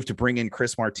the move to bring in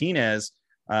Chris Martinez,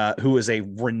 who is a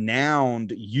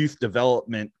renowned youth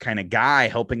development kind of guy,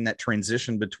 helping that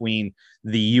transition between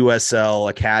the USL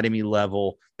academy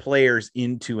level players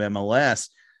into MLS.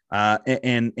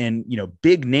 And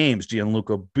big names,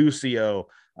 Gianluca Busio.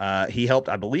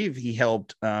 I believe he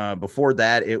helped before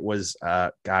that. It was,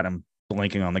 I'm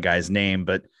blanking on the guy's name,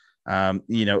 but, 2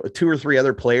 or 3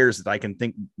 other players that I can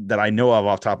think that I know of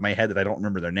off the top of my head that I don't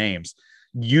remember their names,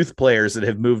 youth players that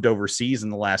have moved overseas in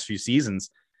the last few seasons,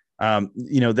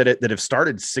 that have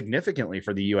started significantly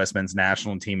for the U.S. men's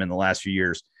national team in the last few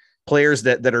years, players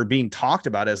that are being talked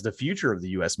about as the future of the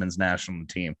U.S. men's national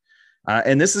team.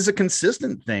 And this is a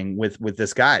consistent thing with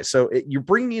this guy. So you're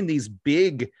bringing in these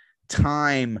big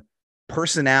time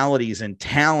personalities and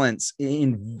talents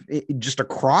in just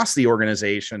across the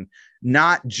organization,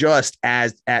 not just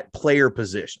at player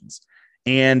positions.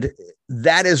 And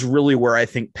that is really where I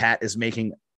think Pat is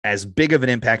making as big of an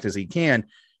impact as he can.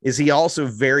 Is he also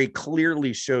very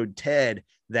clearly showed Ted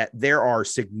that there are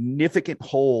significant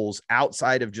holes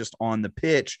outside of just on the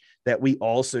pitch that we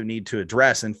also need to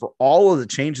address. And for all of the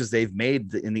changes they've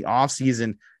made in the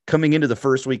offseason, coming into the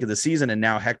first week of the season, and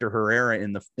now Hector Herrera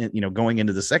going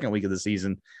into the second week of the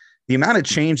season, the amount of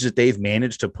change that they've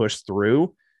managed to push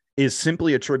through is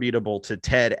simply attributable to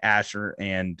Ted, Asher,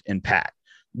 and Pat.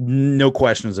 No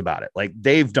questions about it. Like,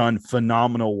 they've done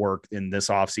phenomenal work in this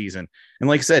offseason. And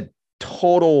like I said,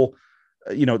 total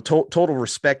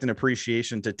respect and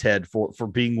appreciation to Ted for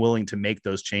being willing to make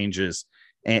those changes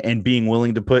and being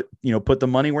willing to put the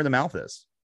money where the mouth is.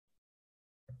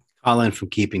 Colin from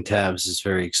Keeping Tabs is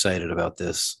very excited about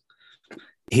this.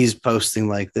 He's posting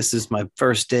like, this is my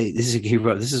first day. He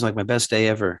wrote, this is like my best day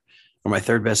ever, or my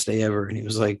third best day ever. And he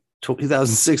was like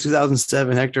 2006,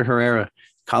 2007, Hector Herrera.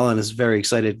 Colin is very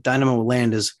excited. Dynamo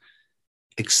Land is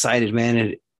excited, man.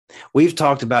 And we've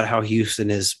talked about how Houston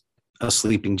is a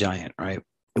sleeping giant, right?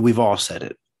 We've all said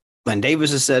it. Glenn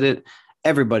Davis has said it.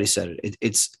 Everybody said it.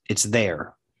 It's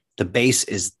there. The base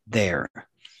is there.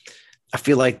 I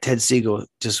feel like Ted Siegel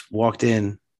just walked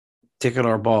in, tickled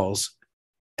our balls,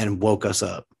 and woke us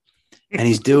up. And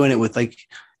he's doing it with, like,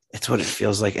 it's what it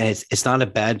feels like. And it's not a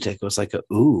bad tickle. It's like a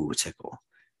ooh tickle.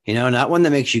 Not one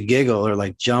that makes you giggle or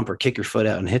like jump or kick your foot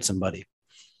out and hit somebody.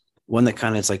 One that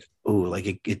kind of, it's like, ooh,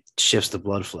 like it shifts the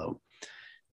blood flow.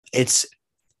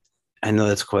 I know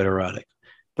that's quite erotic,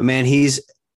 but man, he's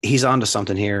onto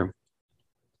something here.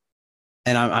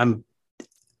 And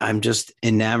I'm just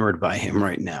enamored by him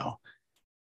right now.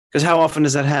 Because how often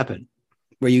does that happen?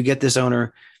 Where you get this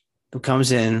owner who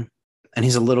comes in and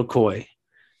he's a little coy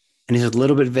and he's a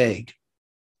little bit vague,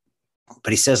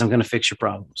 but he says, I'm going to fix your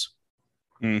problems.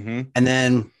 Mm-hmm. And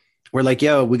then we're like,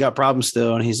 yo, we got problems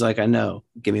still. And he's like, I know,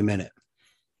 give me a minute.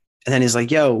 And then he's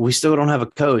like, yo, we still don't have a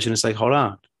coach. And it's like, hold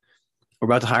on. We're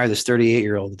about to hire this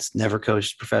 38-year-old that's never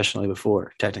coached professionally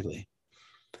before, technically.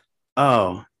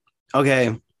 Oh, okay.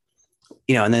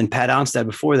 And then Pat Onstad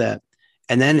before that.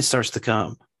 And then it starts to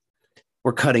come.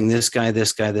 We're cutting this guy,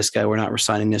 this guy, this guy. We're not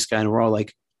resigning this guy. And we're all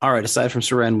like, all right, aside from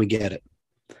Seren, we get it.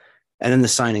 And then the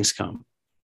signings come.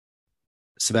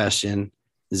 Sebastian,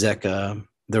 Zeka,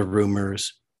 the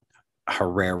rumors,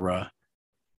 Herrera,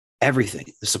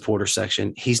 everything, the supporter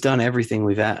section. He's done everything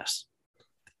we've asked.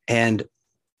 And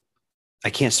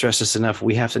I can't stress this enough.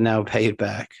 We have to now pay it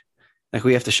back. Like,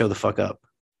 we have to show the fuck up.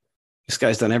 This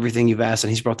guy's done everything you've asked, and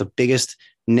he's brought the biggest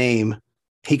name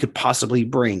he could possibly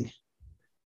bring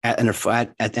at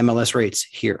MLS rates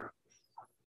here.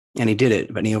 And he did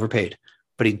it, but he overpaid.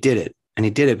 But he did it. And he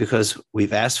did it because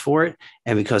we've asked for it,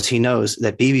 and because he knows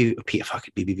that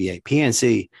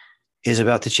PNC is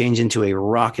about to change into a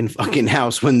rockin' fucking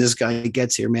house when this guy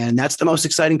gets here, man. And that's the most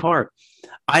exciting part.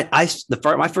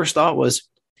 My first thought was,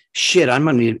 shit, I'm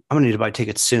gonna need to buy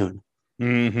tickets soon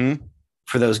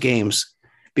for those games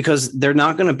because they're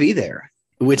not going to be there.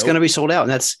 It's going to be sold out.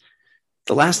 And that's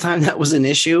the last time that was an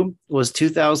issue was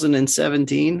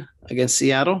 2017 against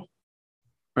Seattle,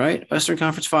 right? Western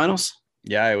Conference Finals.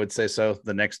 Yeah, I would say so.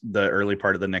 The early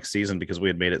part of the next season because we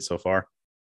had made it so far.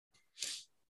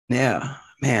 Yeah,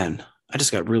 man, I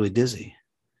just got really dizzy.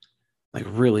 Like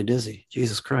really dizzy.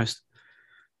 Jesus Christ.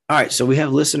 All right. So we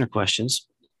have listener questions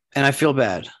and I feel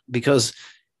bad because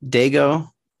Dago's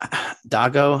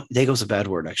a bad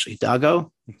word, actually.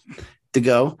 Dago,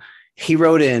 he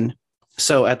wrote in.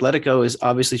 So Atletico is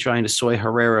obviously trying to sway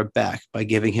Herrera back by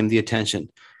giving him the attention.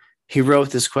 He wrote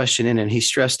this question in and he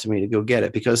stressed to me to go get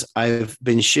it because I've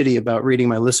been shitty about reading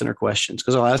my listener questions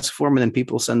because I'll ask for them and then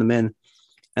people send them in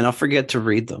and I'll forget to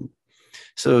read them.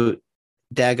 So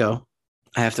Dago,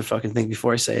 I have to fucking think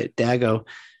before I say it. Dago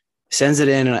sends it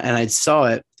in and I saw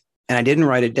it and I didn't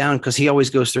write it down because he always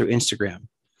goes through Instagram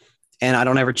and I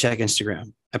don't ever check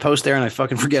Instagram. I post there and I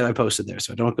fucking forget I posted there.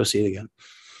 So I don't go see it again.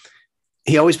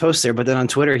 He always posts there, but then on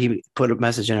Twitter, he put a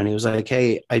message in and he was like,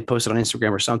 hey, I posted on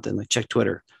Instagram or something, like check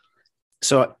Twitter.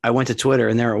 So I went to Twitter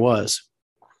and there it was.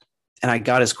 And I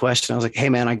got his question. I was like, hey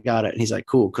man, I got it. And he's like,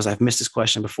 cool. Cause I've missed this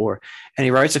question before. And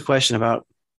he writes a question about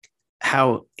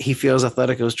how he feels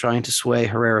Atletico is trying to sway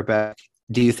Herrera back.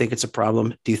 Do you think it's a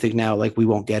problem? Do you think now like we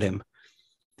won't get him?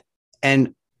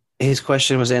 And his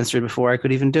question was answered before I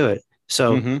could even do it.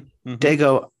 So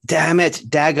Dago, damn it,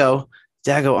 Dago,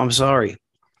 I'm sorry.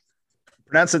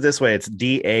 Pronounce it this way. It's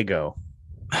Diego.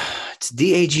 It's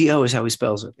D-A-G-O is how he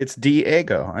spells it. It's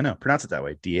Diego. I know. Pronounce it that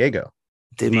way. Diego.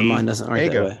 Dude, my mind doesn't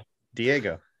write that way.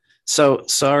 Diego. So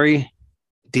sorry,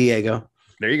 Diego.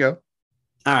 There you go.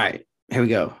 All right, here we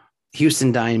go.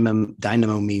 Houston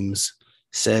Dynamo memes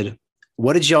said,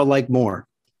 what did y'all like more?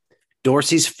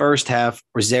 Dorsey's first half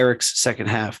or Zarek's second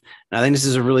half? And I think this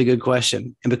is a really good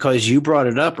question. And because you brought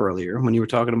it up earlier when you were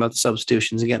talking about the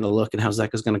substitutions and getting a look and how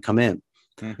Zeka's going to come in,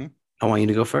 I want you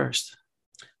to go first.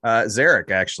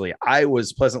 Zarek, actually, I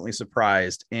was pleasantly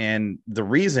surprised. And the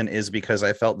reason is because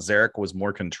I felt Zarek was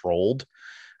more controlled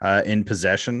in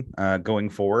possession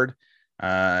going forward.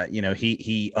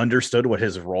 He understood what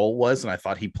his role was, and I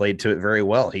thought he played to it very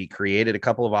well. He created a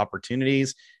couple of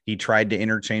opportunities. He tried to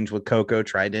interchange with Coco,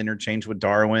 tried to interchange with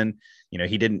Darwin.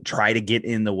 He didn't try to get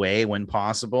in the way when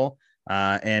possible.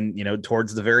 And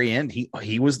towards the very end,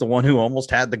 he was the one who almost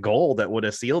had the goal that would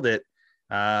have sealed it.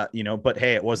 But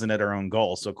hey, it wasn't at our own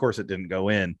goal. So of course it didn't go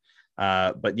in.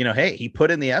 But hey, he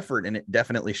put in the effort and it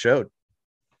definitely showed.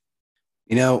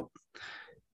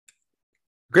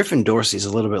 Griffin Dorsey's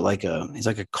a little bit he's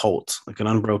like a colt, like an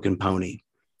unbroken pony.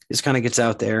 He just kind of gets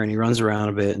out there and he runs around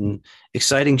a bit and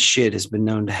exciting shit has been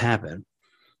known to happen.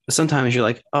 But sometimes you're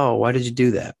like, oh, why did you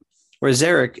do that? Whereas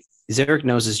Zarek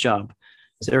knows his job.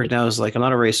 Zarek knows I'm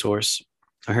not a racehorse.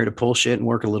 I'm here to pull shit and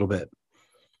work a little bit.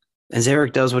 And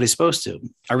Zarek does what he's supposed to.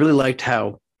 I really liked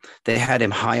how they had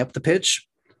him high up the pitch,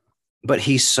 but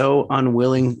he's so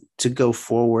unwilling to go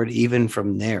forward even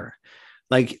from there.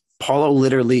 Like Paulo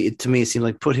literally, to me, it seemed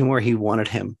like put him where he wanted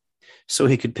him so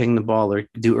he could ping the ball or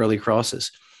do early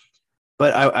crosses.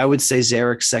 But I would say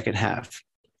Zarek's second half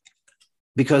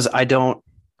because I don't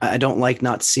like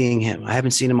not seeing him. I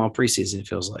haven't seen him all preseason, it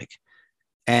feels like.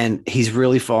 And he's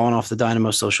really fallen off the Dynamo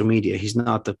social media. He's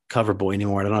not the cover boy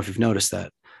anymore. I don't know if you've noticed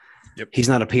that. Yep. He's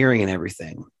not appearing in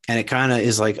everything. And it kind of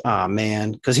is like, oh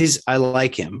man, because I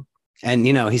like him. And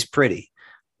he's pretty,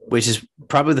 which is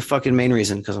probably the fucking main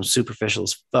reason because I'm superficial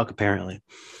as fuck, apparently.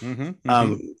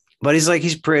 But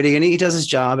he's pretty and he does his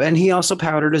job. And he also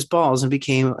powdered his balls and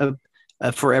became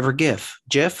a forever GIF,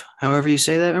 however you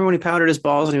say that. Remember when he powdered his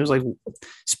balls and he was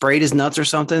sprayed his nuts or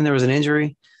something? There was an injury.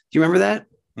 Do you remember that?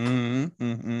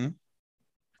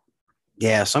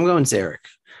 Yeah, so I'm going Zarek.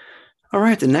 All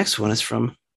right, the next one is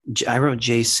from, I wrote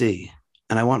JC,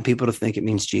 and I want people to think it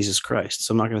means Jesus Christ.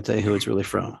 So I'm not going to tell you who it's really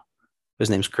from.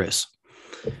 His name's Chris.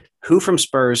 Who from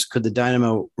Spurs could the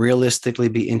Dynamo realistically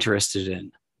be interested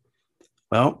in?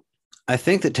 Well, I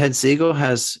think that Ted Siegel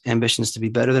has ambitions to be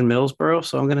better than Middlesbrough,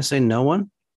 so I'm going to say no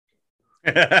one.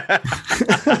 Hey,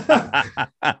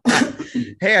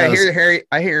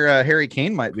 I hear Harry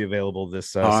Kane might be available this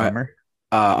summer.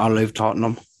 I'll leave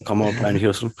Tottenham. Come on, play in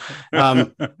Houston.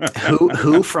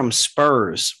 Who from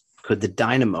Spurs could the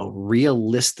Dynamo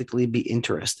realistically be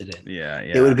interested in? Yeah.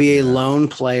 It would be a lone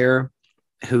player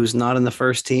who's not in the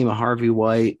first team, a Harvey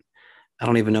White. I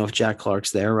don't even know if Jack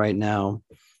Clark's there right now.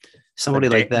 Somebody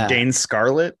like that. Dane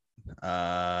Scarlett.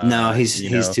 No,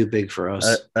 he's too big for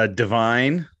us. A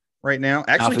Divine right now.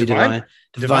 Actually,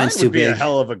 Divine's too would be big. a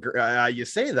hell of a. You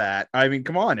say that. I mean,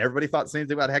 come on. Everybody thought the same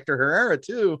thing about Hector Herrera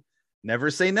too.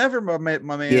 Never say never, my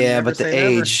man. Yeah, Never but the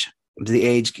say never.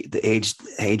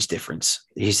 age difference.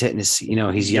 He's hitting his, he's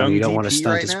young. Young You don't want to DP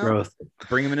stunt right his now? growth.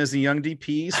 Bring him in as a young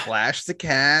DP, splash the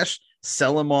cash,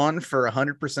 sell him on for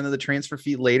 100% of the transfer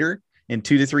fee later in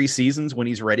 2 to 3 seasons when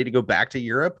he's ready to go back to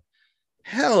Europe.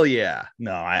 Hell yeah.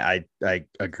 No, I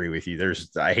agree with you.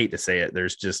 I hate to say it.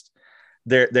 There's just,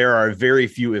 there are very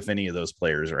few, if any, of those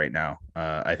players right now,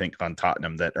 I think, on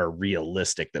Tottenham that are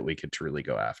realistic that we could truly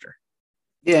go after.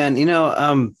 Yeah.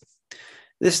 And,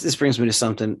 this brings me to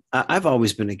something. I've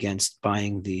always been against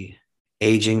buying the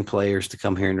aging players to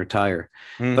come here and retire.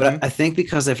 Mm-hmm. But I think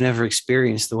because I've never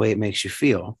experienced the way it makes you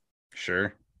feel.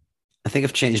 Sure. I think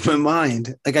I've changed my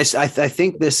mind. Like I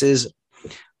think that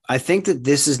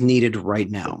this is needed right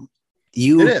now.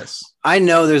 It is. I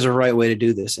know there's a right way to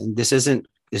do this. And this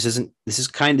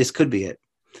could be it.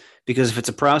 Because if it's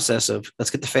a process of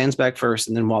let's get the fans back first,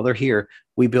 and then while they're here,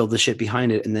 we build the shit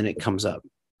behind it, and then it comes up.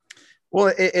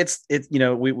 Well, it's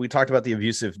we talked about the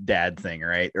abusive dad thing,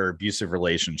 right? Or abusive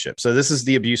relationship. So this is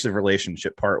the abusive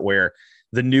relationship part where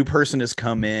the new person has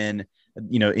come in,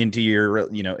 into your,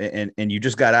 and you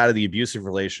just got out of the abusive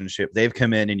relationship. They've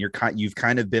come in and you've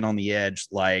kind of been on the edge,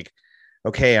 like,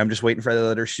 okay, I'm just waiting for the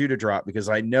other shoe to drop because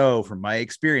I know from my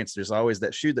experience, there's always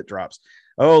that shoe that drops.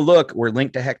 Oh, look, we're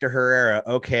linked to Hector Herrera.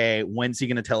 Okay, when's he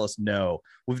going to tell us no?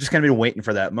 We've just kind of been waiting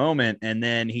for that moment. And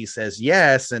then he says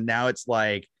yes. And now it's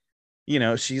like,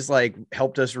 she's like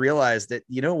helped us realize that,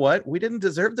 what, we didn't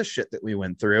deserve the shit that we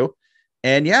went through.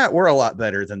 And yeah, we're a lot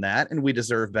better than that. And we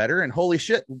deserve better. And holy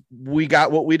shit, we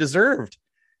got what we deserved.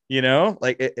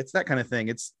 Like it's that kind of thing.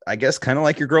 It's, I guess, kind of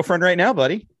like your girlfriend right now,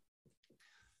 buddy.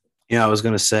 I was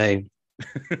going to say,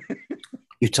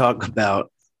 you talk about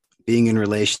being in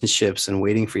relationships and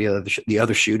waiting for the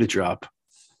other shoe to drop.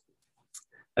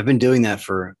 I've been doing that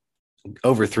for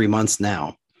over 3 months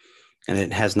now, and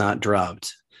it has not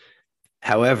dropped.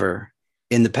 However,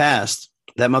 in the past,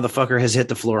 that motherfucker has hit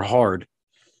the floor hard.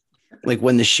 Like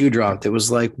when the shoe dropped, it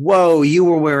was like, whoa, you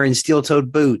were wearing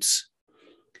steel-toed boots.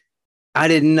 I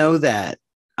didn't know that.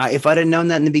 If I'd have known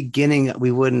that in the beginning,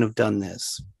 we wouldn't have done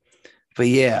this. But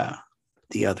yeah,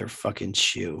 the other fucking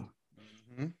shoe.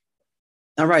 Mm-hmm.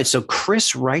 All right, so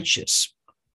Chris Righteous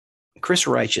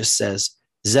says,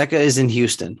 Zeka is in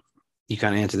Houston. You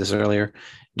kind of answered this earlier.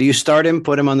 Do you start him,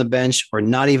 put him on the bench, or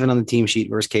not even on the team sheet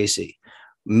versus KC?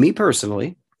 Me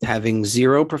personally, having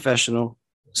zero professional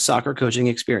soccer coaching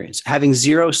experience, at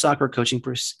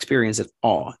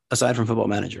all, aside from Football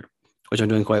Manager, which I'm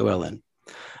doing quite well in,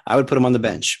 I would put him on the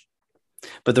bench.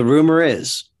 But the rumor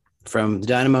is from the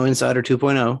Dynamo Insider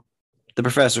 2.0, the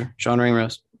professor, Sean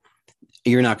Ringrose,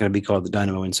 you're not going to be called the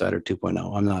Dynamo Insider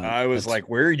 2.0. I'm not. I was like,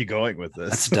 where are you going with this?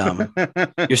 That's dumb.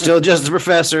 You're still just the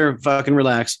professor. Fucking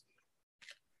relax.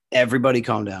 Everybody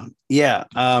calm down. Yeah.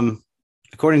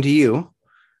 According to you,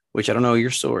 which I don't know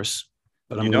your source,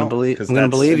 but I'm going to believe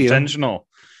you. Intentional.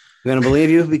 I'm going to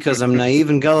believe you because I'm naive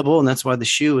and gullible, and that's why the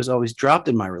shoe is always dropped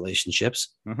in my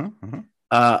relationships.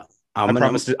 I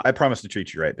promise to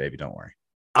treat you right, baby. Don't worry.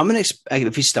 I'm going to expect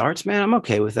if he starts, man, I'm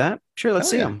okay with that. Sure. Let's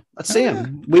see him. Let's see him.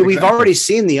 Exactly. We've already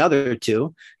seen the other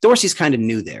two. Dorsey's kind of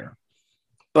new there,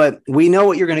 but we know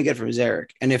what you're going to get from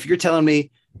Zarek. And if you're telling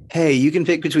me, hey, you can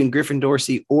pick between Griffin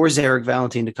Dorsey or Zarek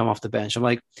Valentine to come off the bench, I'm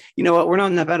like, you know what? We're not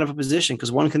in that bad of a position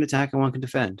because one can attack and one can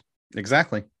defend.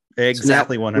 Exactly. So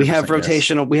 100%. We have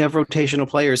rotational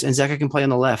players, and Zeka can play on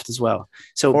the left as well.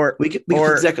 So we could put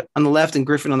Zeka on the left and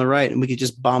Griffin on the right, and we could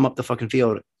just bomb up the fucking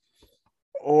field.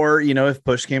 Or, if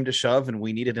push came to shove and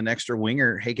we needed an extra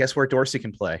winger, hey, guess where Dorsey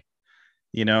can play?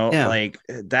 Like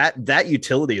that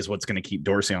utility is what's going to keep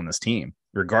Dorsey on this team,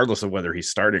 regardless of whether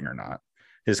he's starting or not.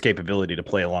 His capability to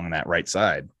play along that right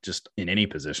side, just in any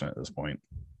position at this point.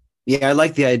 Yeah, I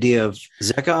like the idea of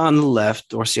Zeka on the left,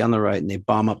 Dorsey on the right, and they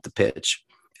bomb up the pitch.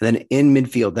 And then in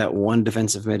midfield, that one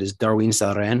defensive mid is Darwin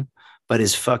Saren, but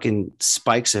his fucking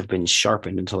spikes have been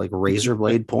sharpened into like razor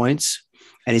blade points,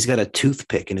 and he's got a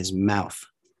toothpick in his mouth.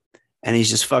 And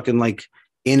he's just fucking like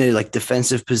in a like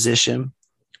defensive position,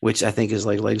 which I think is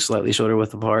like legs slightly shoulder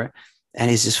width apart.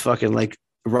 And he's just fucking like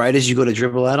right as you go to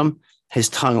dribble at him, his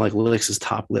tongue like licks his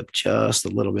top lip just a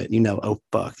little bit. Oh,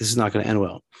 fuck, this is not going to end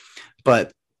well.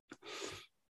 But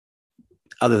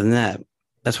other than that,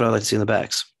 that's what I like to see in the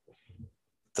backs.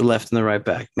 The left and the right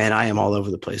back. Man, I am all over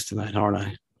the place tonight, aren't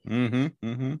I?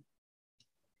 Mm-hmm.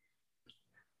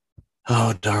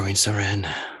 Oh, Darwin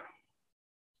Saren.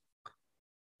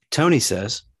 Tony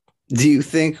says, do you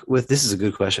think this is a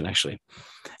good question, actually.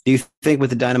 Do you think with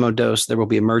the Dynamo Dose, there will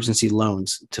be emergency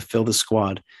loans to fill the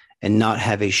squad and not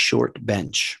have a short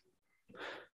bench?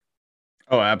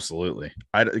 Oh, absolutely.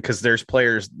 Because there's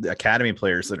players, academy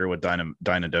players that are with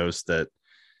Dynamo Dose that,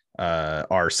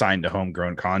 are signed to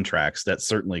homegrown contracts that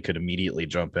certainly could immediately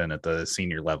jump in at the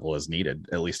senior level as needed,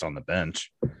 at least on the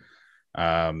bench.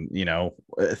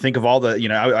 Think of all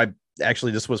the, I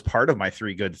actually, this was part of my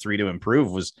 3 to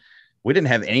improve was we didn't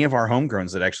have any of our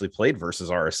homegrowns that actually played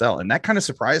versus RSL. And that kind of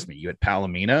surprised me. You had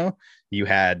Palomino, you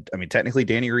had, technically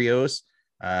Danny Rios,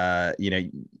 all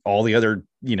the other,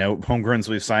 homegrowns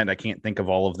we've signed. I can't think of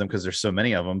all of them because there's so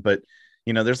many of them, but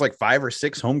there's like 5 or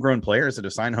 6 homegrown players that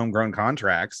have signed homegrown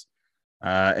contracts.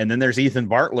 And then there's Ethan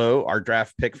Bartlow, our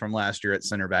draft pick from last year at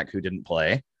center back who didn't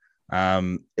play.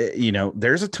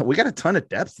 There's we got a ton of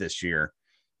depth this year,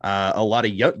 a lot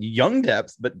of young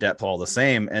depth, but depth all the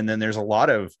same. And then there's a lot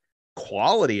of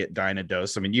quality at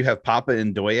Dynados. You have Papa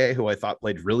Ndoye, who I thought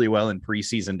played really well in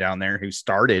preseason down there, who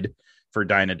started for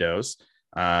Dynados.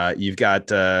 You've got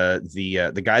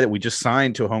the guy that we just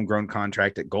signed to a homegrown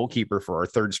contract at goalkeeper for our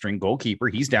 3rd string goalkeeper.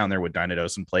 He's down there with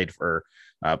Dynados and played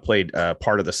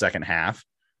part of the second half.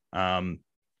 And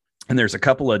there's a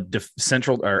couple of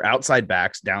central or outside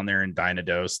backs down there in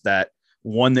Dynados, that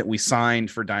one that we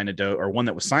signed for Dynados, or one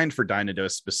that was signed for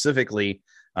Dynados specifically,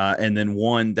 and then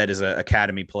one that is an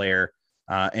academy player.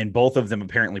 And both of them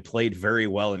apparently played very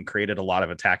well and created a lot of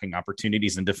attacking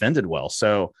opportunities and defended well.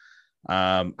 So,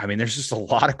 there's just a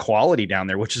lot of quality down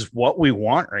there, which is what we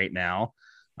want right now.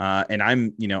 And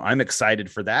I'm excited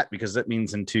for that, because that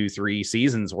means in 2-3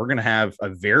 seasons, we're going to have a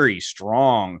very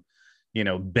strong,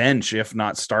 bench, if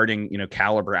not starting,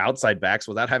 caliber outside backs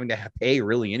without having to pay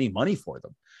really any money for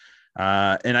them.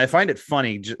 And I find it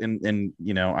funny, and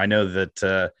I know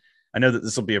that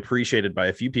this will be appreciated by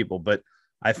a few people, but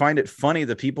I find it funny,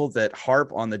 the people that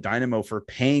harp on the Dynamo for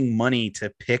paying money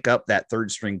to pick up that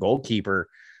 3rd string goalkeeper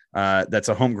that's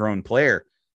a homegrown player.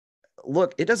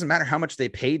 Look, it doesn't matter how much they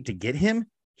paid to get him.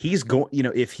 He's going,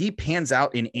 if he pans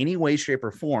out in any way, shape,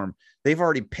 or form, they've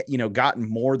already, gotten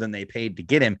more than they paid to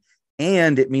get him.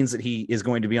 And it means that he is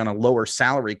going to be on a lower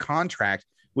salary contract,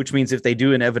 which means if they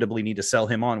do inevitably need to sell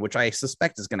him on, which I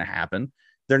suspect is going to happen,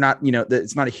 they're not,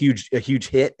 it's not a huge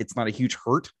hit. It's not a huge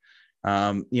hurt.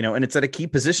 And it's at a key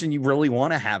position. You really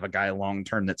want to have a guy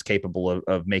long-term that's capable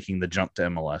of making the jump to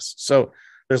MLS. So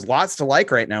there's lots to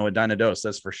like right now with Dynados.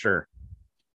 That's for sure.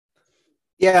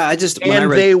 Yeah.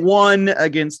 They won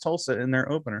against Tulsa in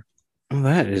their opener. Oh,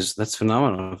 that's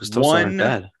phenomenal. Because Tulsa aren't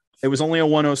bad. It was only a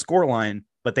 1-0 score line,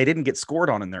 but they didn't get scored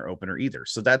on in their opener either.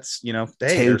 So that's,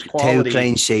 there's quality.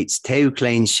 2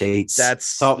 clean sheets.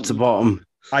 That's top to bottom.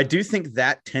 I do think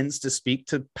that tends to speak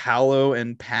to Paolo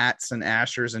and Pat's and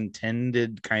Asher's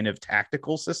intended kind of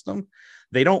tactical system.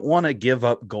 They don't want to give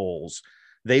up goals.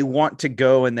 They want to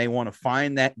go and they want to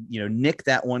find that, nick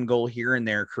that one goal here and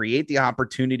there, create the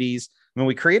opportunities.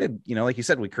 We created, like you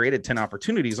said, we created 10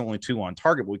 opportunities, only 2 on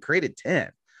target, but we created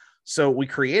 10. So we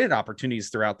created opportunities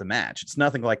throughout the match. It's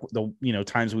nothing like the,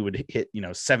 times we would hit,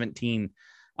 17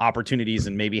 opportunities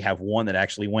and maybe have one that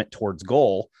actually went towards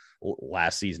goal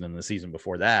last season and the season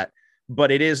before that. But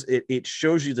it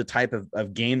shows you the type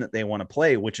of game that they want to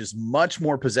play, which is much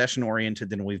more possession oriented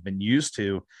than we've been used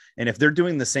to. And if they're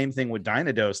doing the same thing with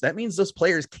Dynados, that means those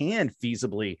players can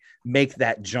feasibly make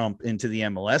that jump into the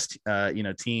MLS,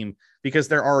 team, because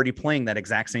they're already playing that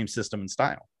exact same system and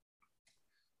style.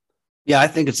 Yeah, I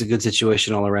think it's a good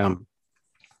situation all around.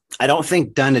 I don't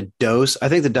think Dynados, I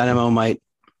think the Dynamo might,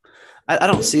 I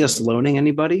don't see us loaning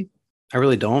anybody. I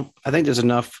really don't. I think there's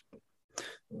enough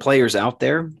players out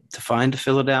there to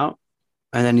fill it out.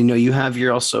 And then, you have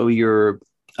your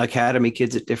academy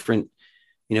kids at different,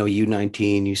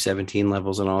 U19, U17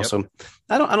 levels. And also, yep.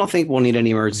 I don't think we'll need any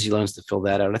emergency loans to fill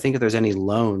that out. I think if there's any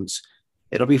loans,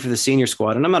 it'll be for the senior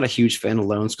squad. And I'm not a huge fan of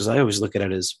loans because I always look at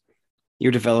it as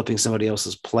you're developing somebody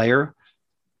else's player.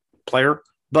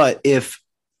 But if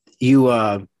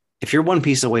you're one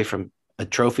piece away from a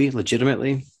trophy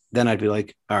legitimately, then I'd be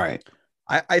like, all right.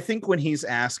 I think when he's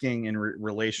asking in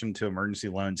relation to emergency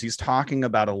loans, he's talking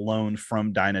about a loan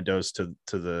from Dynados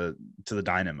to the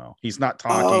Dynamo. He's not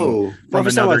talking from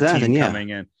another team coming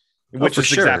in, which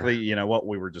is exactly, what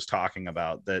we were just talking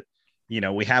about, that,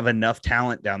 we have enough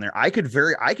talent down there. I could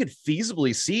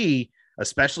feasibly see,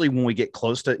 especially when we get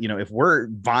close to, if we're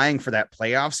vying for that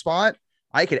playoff spot,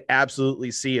 I could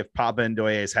absolutely see if Papa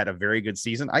Ndoye has had a very good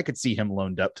season. I could see him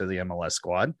loaned up to the MLS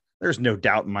squad. There's no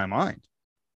doubt in my mind.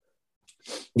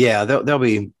 Yeah, there'll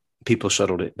be people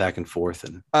shuttled it back and forth.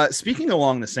 And speaking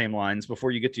along the same lines,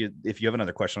 before you get to, if you have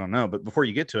another question, I don't know, but before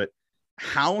you get to it,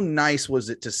 how nice was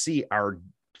it to see our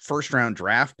first round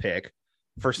draft pick,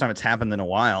 first time it's happened in a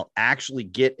while, actually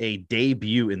get a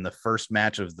debut in the first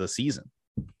match of the season?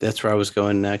 That's where I was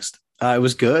going next. It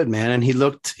was good, man. And he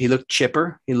looked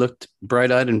chipper. He looked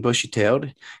bright eyed and bushy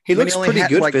tailed. He looks pretty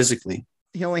good physically.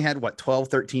 had what 12,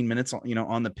 13 minutes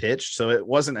on the pitch. So it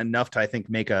wasn't enough to, I think,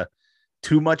 make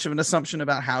too much of an assumption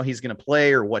about how he's going to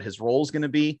play or what his role is going to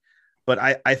be. But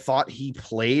I thought he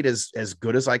played as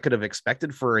good as I could have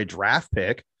expected for a draft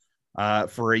pick,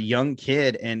 for a young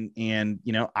kid. And,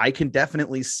 I can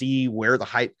definitely see where the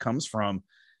hype comes from,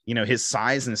 his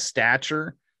size and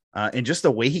stature, and just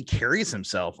the way he carries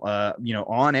himself,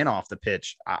 on and off the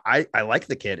pitch. I like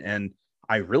the kid, and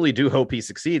I really do hope he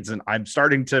succeeds. And I'm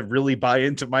starting to really buy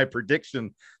into my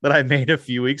prediction that I made a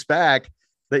few weeks back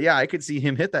that, yeah, I could see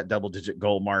him hit that double-digit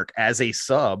goal mark as a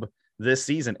sub this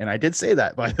season. And I did say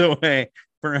that, by the way,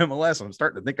 for MLS. I'm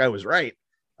starting to think I was right.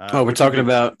 We're talking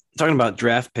about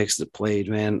draft picks that played,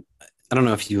 man. I don't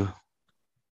know if you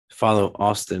follow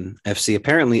Austin FC.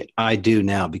 Apparently I do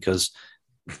now, because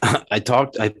I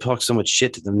talked so much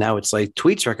shit to them. Now it's like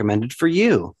tweets recommended for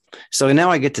you. So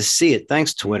now I get to see it.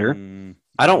 Thanks, Twitter.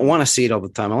 I don't want to see it all the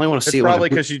time. I only want to see it. Probably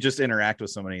because you just interact with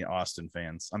so many Austin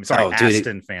fans. I'm sorry,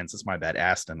 Aston fans. It's my bad.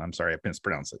 Aston. I'm sorry. I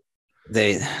mispronounced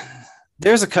it.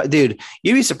 There's dude,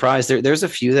 you'd be surprised. There's a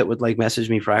few that would like message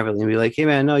me privately and be like, "Hey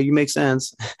man, no, you make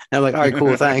sense." And I'm like, "All right,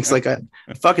 cool, thanks." Like I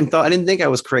fucking thought, I didn't think I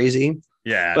was crazy.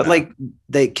 Yeah. But like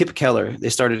Kip Keller, they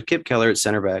started Kip Keller at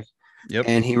center back. Yep.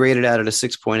 And he rated out at a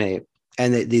 6.8.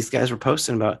 And these guys were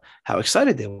posting about how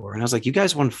excited they were. And I was like, you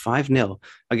guys won 5-0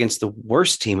 against the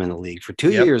worst team in the league for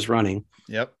 2 years running.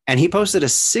 Yep. And he posted a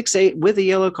 6.8 with a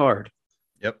yellow card.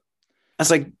 Yep. I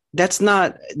was like, that's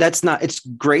not, it's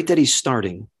great that he's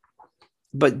starting.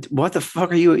 But what the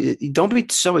fuck are you? Don't be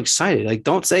so excited. Like,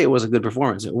 don't say it was a good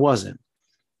performance. It wasn't.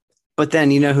 But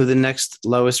then you know who the next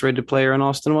lowest rated player in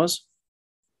Austin was?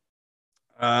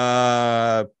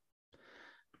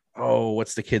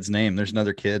 What's the kid's name? There's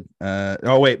another kid.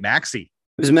 Maxi. It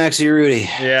was Maxi Urruti.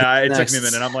 Yeah, it took me a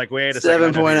minute. I'm like, wait a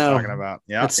second. 7.0. Talking about.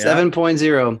 Yeah, it's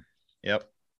 7.0. Yep.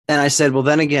 And I said, well,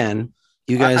 then again,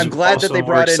 you guys. I'm glad that they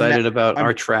brought excited about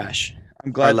our trash.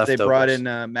 I'm glad that they brought in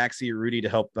Maxi Urruti to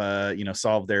help,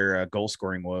 solve their goal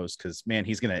scoring woes, because man,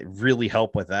 he's going to really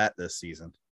help with that this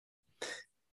season.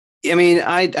 I mean,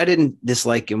 I didn't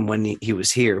dislike him when he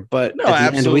was here, but no,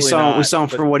 at the end, we saw him but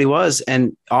for what he was,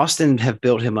 and Austin have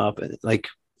built him up like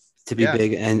to be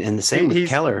big, and the same with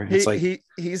Keller. It's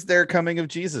he's their coming of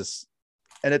Jesus,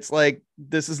 and it's like,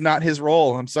 this is not his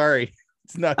role. I'm sorry,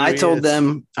 it's not. I told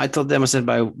them, I said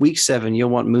by week 7 you'll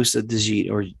want Musa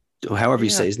Djit, or however you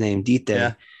say his name, Dite.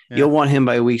 Yeah. You'll want him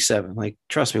by week 7. Like,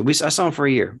 trust me, I saw him for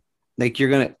a year. Like,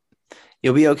 you'll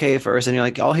be okay at first, and you're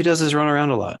like, all he does is run around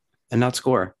a lot and not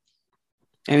score.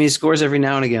 I mean, he scores every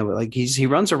now and again, but like he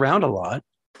runs around a lot.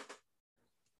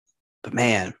 But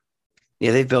man,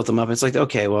 yeah, they've built him up. It's like,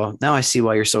 okay, well, now I see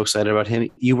why you're so excited about him.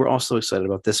 You were also excited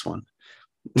about this one,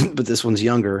 but this one's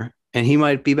younger and he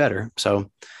might be better.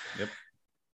 So, yep.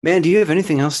 Man, do you have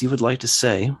anything else you would like to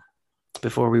say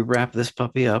before we wrap this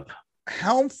puppy up?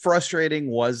 How frustrating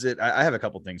was it? I have a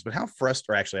couple things, but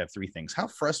actually I have 3 things. How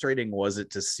frustrating was it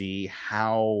to see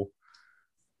how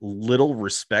little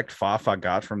respect Fafa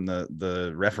got from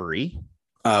the referee?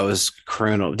 It was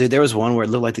criminal, dude. There was one where it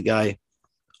looked like the guy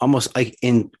almost like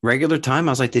in regular time.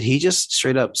 I was like, did he just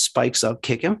straight up spikes up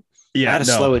kick him? Yeah, I had to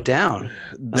slow it down.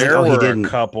 There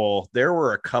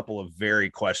were a couple of very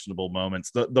questionable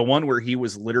moments. The one where he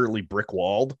was literally brick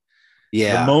walled.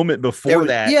 Yeah. The moment before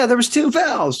that. Yeah, there was 2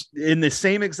 fouls in the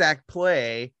same exact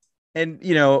play. And,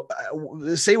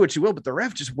 say what you will, but the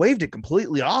ref just waved it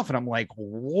completely off. And I'm like,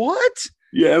 what?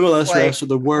 Yeah, MLS refs are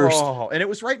the worst. Oh, and it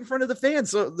was right in front of the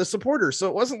fans, so the supporters. So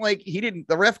it wasn't like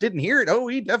the ref didn't hear it. Oh,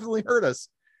 he definitely heard us.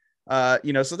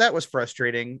 So that was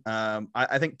frustrating.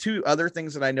 I think 2 other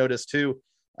things that I noticed too,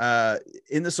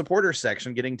 in the supporter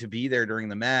section, getting to be there during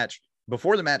the match,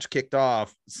 before the match kicked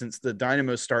off, since the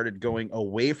Dynamo started going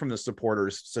away from the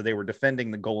supporters, so they were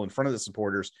defending the goal in front of the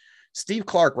supporters. Steve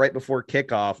Clark, right before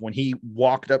kickoff, when he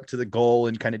walked up to the goal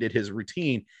and kind of did his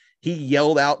routine, he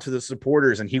yelled out to the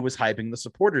supporters and he was hyping the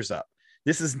supporters up.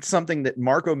 This is something that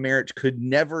Marko Maric could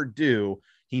never do.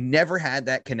 He never had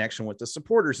that connection with the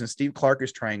supporters, and Steve Clark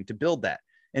is trying to build that.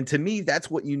 And to me,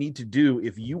 that's what you need to do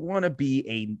if you want to be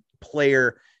a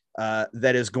player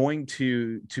that is going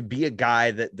to be a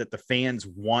guy that the fans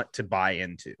want to buy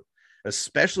into,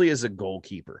 especially as a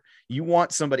goalkeeper. You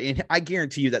want somebody, and I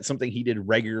guarantee you that's something he did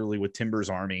regularly with Timbers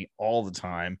Army all the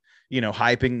time,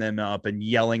 hyping them up and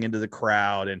yelling into the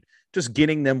crowd and just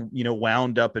getting them,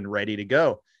 wound up and ready to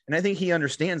go. And I think he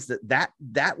understands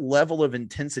that level of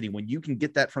intensity, when you can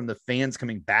get that from the fans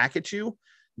coming back at you,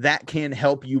 that can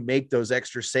help you make those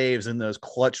extra saves in those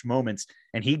clutch moments.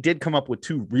 And he did come up with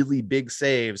 2 really big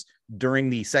saves during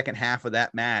the second half of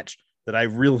that match that I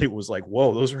really was like,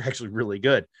 whoa, those are actually really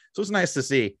good. So it's nice to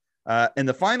see. And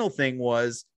the final thing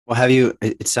was Well, have you?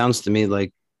 It sounds to me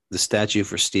like the statue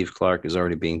for Steve Clark is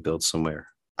already being built somewhere.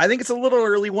 I think it's a little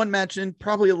early. One match in,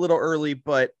 probably a little early,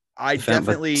 but I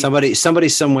definitely somebody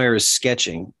somewhere is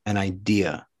sketching an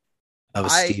idea of a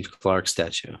Steve Clark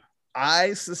statue.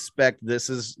 I suspect this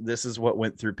is what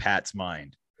went through Pat's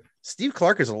mind. Steve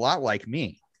Clark is a lot like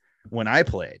me when I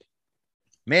played.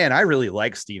 Man, I really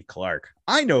like Steve Clark.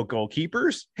 I know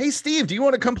goalkeepers. Hey, Steve, do you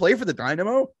want to come play for the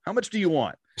Dynamo? How much do you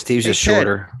want? Steve's just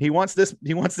shorter. He wants this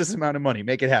amount of money.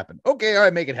 Make it happen. Okay, all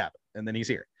right, make it happen. And then he's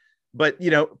here. But,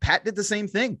 Pat did the same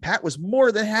thing. Pat was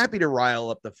more than happy to rile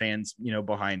up the fans,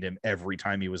 behind him every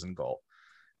time he was in goal.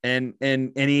 And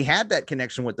he had that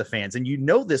connection with the fans. And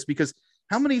this because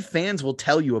how many fans will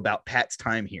tell you about Pat's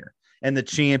time here and the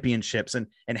championships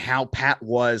and how Pat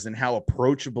was and how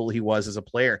approachable he was as a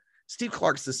player. Steve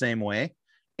Clark's the same way.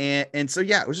 And so,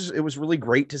 yeah, it was really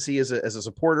great to see as a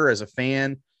supporter, as a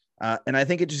fan. And I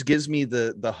think it just gives me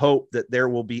the hope that there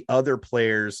will be other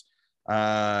players,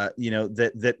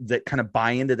 that kind of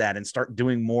buy into that and start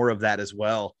doing more of that as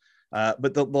well.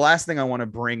 But the last thing I want to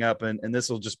bring up, and this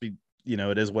will just be,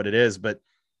 it is what it is, but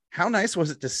how nice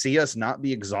was it to see us not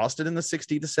be exhausted in the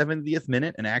 60 to 70th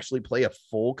minute and actually play a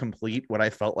full, complete, what I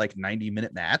felt like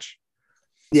 90-minute match?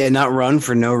 Yeah, not run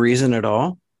for no reason at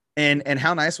all. And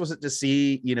how nice was it to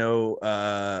see,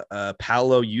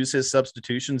 Paolo use his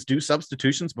do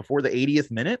substitutions before the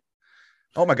 80th minute?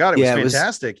 Oh my God, it was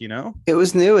fantastic. It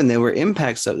was new, and they were they were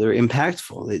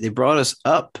impactful. They brought us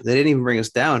up. They didn't even bring us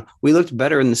down. We looked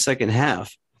better in the second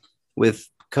half with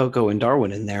Coco and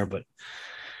Darwin in there, but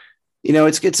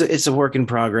it's a work in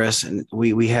progress, and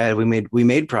we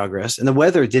made progress, and the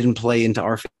weather didn't play into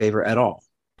our favor at all,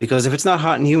 because if it's not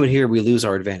hot and humid here, we lose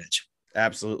our advantage.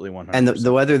 Absolutely, 100%. And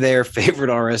the weather there favored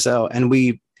RSL, and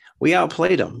we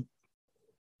outplayed them.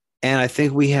 And I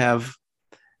think we have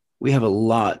a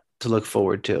lot to look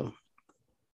forward to.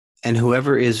 And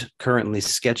whoever is currently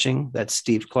sketching that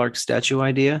Steve Clark statue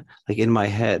idea, like in my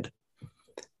head,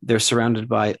 they're surrounded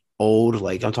by old,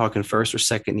 like I'm talking first or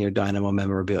second year Dynamo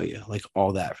memorabilia, like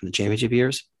all that from the championship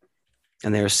years.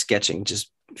 And they're sketching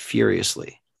just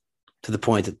furiously to the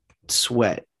point that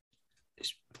sweat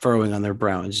is furrowing on their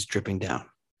brow and just dripping down.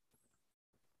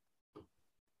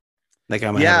 Like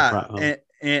I'm have a problem.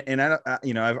 And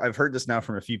I've heard this now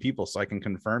from a few people, so I can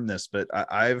confirm this, but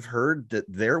I've heard that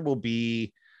there will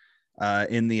be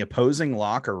in the opposing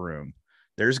locker room,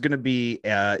 there's going to be,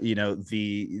 they're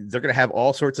going to have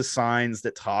all sorts of signs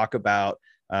that talk about,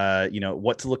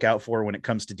 what to look out for when it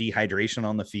comes to dehydration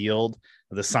on the field,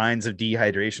 the signs of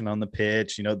dehydration on the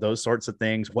pitch, those sorts of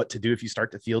things, what to do if you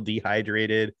start to feel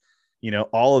dehydrated,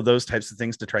 all of those types of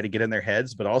things to try to get in their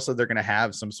heads. But also they're going to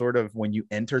have some sort of, when you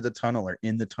enter the tunnel or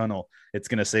in the tunnel, it's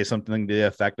going to say something to the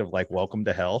effect of like, welcome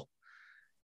to hell.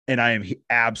 And I am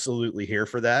absolutely here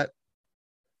for that.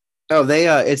 Oh,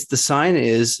 it's the sign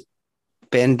is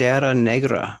Bandera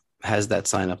Negra has that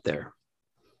sign up there.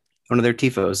 One of their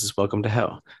tifos is welcome to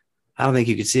hell. I don't think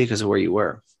you could see it because of where you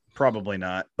were. Probably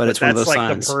not. But it's one of those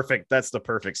like signs. That's the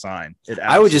perfect sign.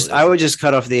 I would just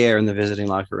cut off the air in the visiting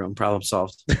locker room. Problem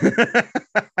solved.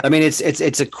 I mean,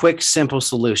 it's a quick, simple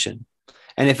solution.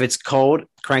 And if it's cold,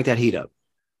 crank that heat up.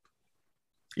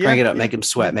 Crank it up, make them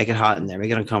sweat, make it hot in there,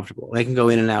 make it uncomfortable. They can go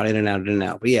in and out, in and out, in and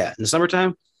out. But yeah, in the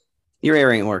summertime, your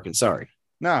air ain't working. Sorry.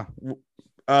 No.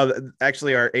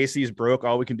 Actually, our AC is broke.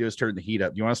 All we can do is turn the heat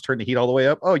up. You want us to turn the heat all the way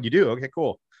up? Oh, you do? Okay,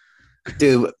 cool.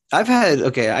 Dude,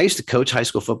 I used to coach high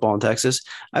school football in Texas.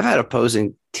 I've had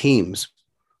opposing teams,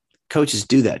 coaches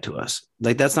do that to us.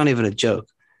 Like, that's not even a joke.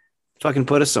 Fucking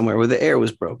put us somewhere where the air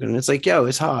was broken. And it's like, yo,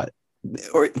 it's hot.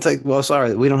 Or it's like, well,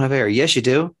 sorry, we don't have air. Yes, you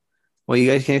do. Well, you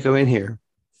guys can't go in here.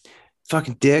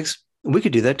 Fucking dicks. We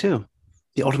could do that too.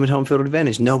 The ultimate home field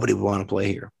advantage. Nobody would want to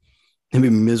play here. It'd be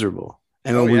miserable.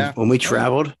 And when we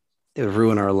traveled, it would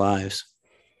ruin our lives.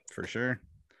 For sure.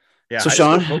 Yeah. So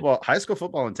high school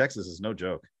football in Texas is no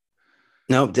joke.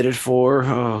 Nope. Did it for,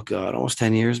 almost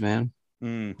 10 years, man.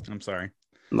 I'm sorry.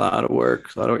 A lot of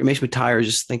work. It makes me tired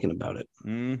just thinking about it.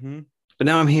 Mm-hmm. But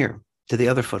now I'm here to the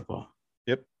other football.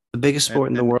 Yep. The biggest sport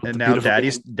in the world. And now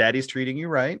daddy's treating you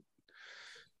right.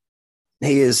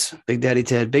 He is. Big Daddy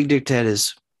Ted. Big Dick Ted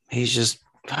he's just,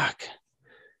 fuck.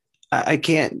 I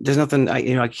can't, there's nothing,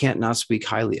 I can't not speak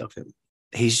highly of him.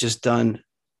 He's just done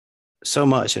so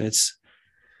much. And it's,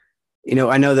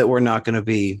 I know that we're not going to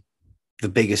be the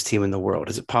biggest team in the world.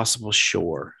 Is it possible?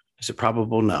 Sure. Is it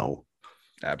probable? No.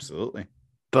 Absolutely.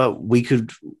 But we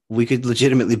could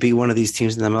legitimately be one of these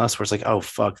teams in the MLS where it's like, oh,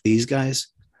 fuck these guys.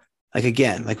 Like,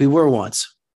 again, like we were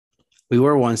once.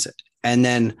 And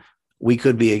then we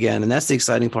could be again. And that's the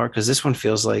exciting part, because this one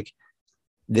feels like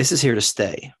this is here to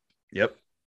stay. Yep.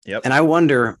 And I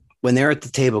wonder when they're at the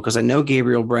table, because I know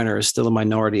Gabriel Brenner is still a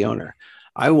minority owner,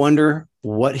 I wonder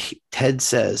what Ted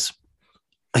says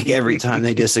like every time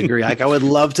they disagree. Like I would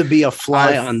love to be a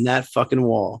fly on that fucking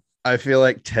wall. I feel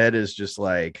like Ted is just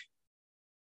like,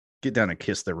 get down and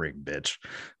kiss the ring, bitch.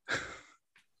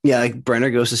 Yeah, like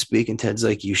Brenner goes to speak and Ted's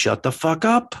like, you shut the fuck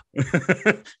up.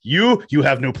 You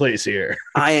have no place here.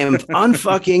 I am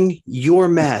unfucking your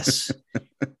mess.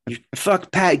 You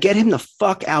fuck Pat, get him the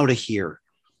fuck out of here.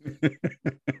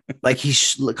 Like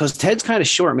because Ted's kind of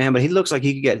short, man, but he looks like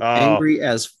he could get angry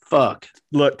as fuck.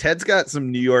 Look, Ted's got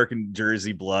some New York and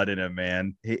Jersey blood in him,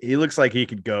 man. He looks like he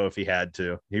could go if he had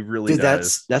to. He really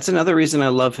does. That's another reason I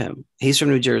love him. He's from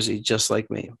New Jersey, just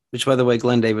like me, which, by the way,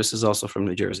 Glenn Davis is also from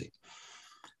New Jersey.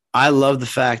 I love the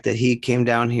fact that he came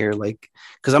down here, like,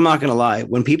 because I'm not going to lie,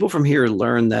 when people from here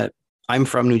learn that I'm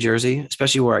from New Jersey,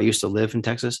 especially where I used to live in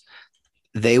Texas,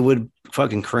 they would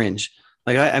fucking cringe.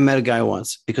 Like I met a guy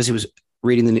once because I was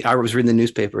reading the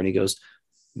newspaper and he goes,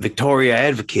 Victoria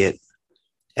Advocate,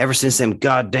 ever since them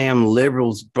goddamn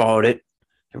liberals bought it,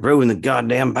 it ruined the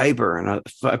goddamn paper. And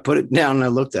I put it down and I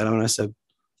looked at him and I said,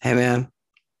 hey man,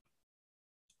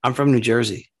 I'm from New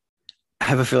Jersey. I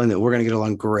have a feeling that we're going to get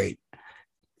along great.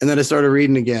 And then I started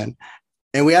reading again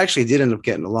and we actually did end up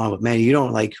getting along, but man, they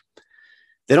don't like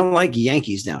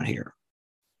Yankees down here,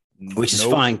 which is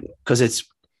fine because it's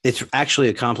actually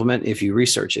a compliment if you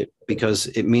research it, because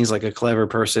it means like a clever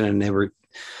person and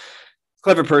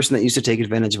clever person that used to take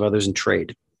advantage of others and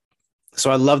trade. So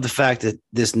I love the fact that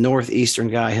this Northeastern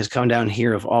guy has come down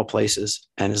here of all places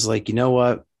and is like, you know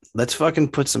what? Let's fucking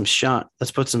put some shine.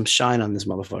 Let's put some shine on this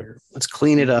motherfucker. Let's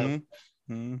clean it up.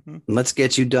 Mm-hmm. Let's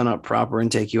get you done up proper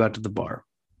and take you out to the bar.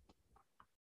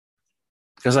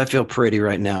 Because I feel pretty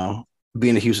right now.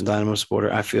 Being a Houston Dynamo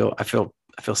supporter, I feel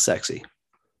sexy.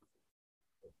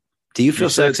 Do you feel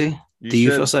sexy? Do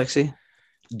you feel sexy?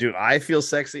 Do I feel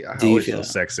sexy? I always feel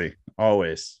sexy.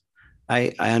 Always.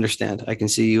 I understand. I can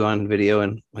see you on video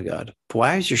and my God,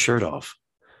 why is your shirt off?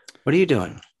 What are you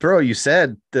doing? Bro, you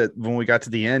said that when we got to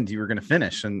the end, you were going to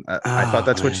finish. And I thought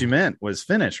that's what you meant was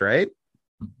finish, right?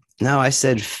 No, I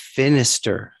said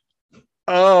finister.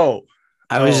 Oh,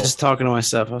 I was just talking to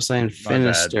myself. I was saying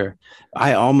finister.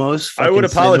 I would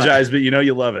apologize, but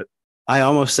you love it. I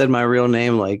almost said my real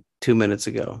name like 2 minutes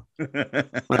ago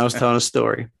when I was telling a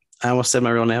story. I almost said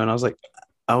my real name and I was like,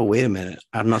 oh, wait a minute.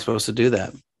 I'm not supposed to do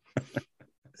that.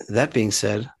 That being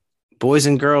said, boys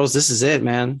and girls, this is it,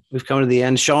 man. We've come to the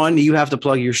end. Sean, you have to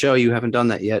plug your show. You haven't done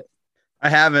that yet. I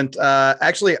haven't.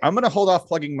 Actually, I'm going to hold off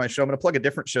plugging my show. I'm going to plug a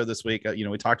different show this week.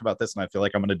 We talked about this and I feel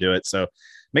like I'm going to do it. So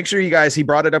make sure you guys, he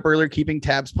brought it up earlier, Keeping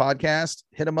Tabs podcast.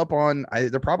 Hit them up on,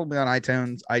 they're probably on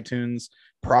iTunes,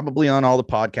 probably on all the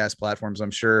podcast platforms,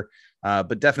 I'm sure.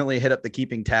 But definitely hit up the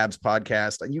Keeping Tabs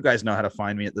podcast. You guys know how to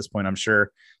find me at this point, I'm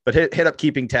sure. But hit up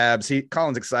Keeping Tabs.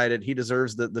 Colin's excited. He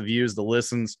deserves the views, the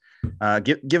listens.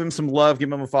 Give him some love.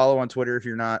 Give him a follow on Twitter if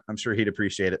you're not. I'm sure he'd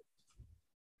appreciate it.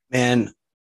 Man,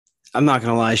 I'm not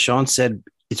going to lie. Sean said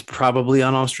it's probably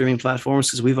on all streaming platforms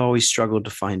because we've always struggled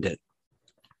to find it.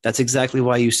 That's exactly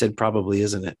why you said probably,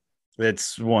 isn't it?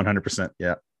 It's 100%.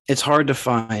 Yeah. It's hard to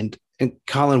find. And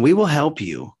Colin, we will help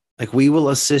you. Like we will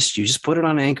assist you. Just put it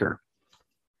on Anchor.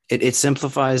 It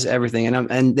simplifies everything.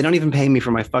 And they don't even pay me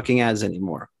for my fucking ads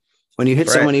anymore. When you hit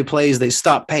so many plays, they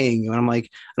stop paying you. And I'm like,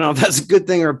 I don't know if that's a good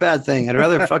thing or a bad thing. I'd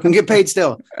rather fucking get paid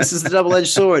still. This is the double-edged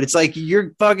sword. It's like,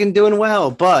 you're fucking doing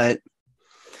well, but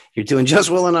you're doing just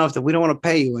well enough that we don't want to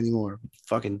pay you anymore.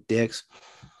 Fucking dicks.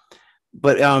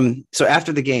 But so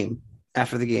after the game,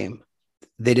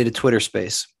 they did a Twitter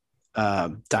space,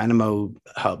 Dynamo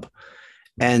Hub.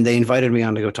 And they invited me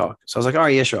on to go talk. So I was like, all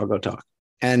right, yeah, sure, I'll go talk.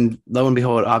 And lo and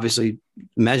behold, obviously,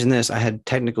 imagine this. I had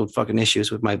technical fucking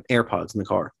issues with my AirPods in the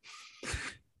car.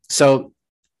 So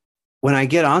when I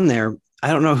get on there,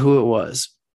 I don't know who it was,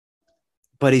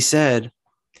 but he said,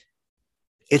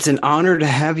 it's an honor to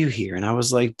have you here. And I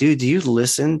was like, dude, do you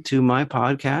listen to my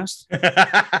podcast?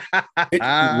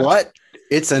 What?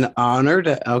 It's an honor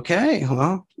to, okay,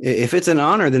 well, if it's an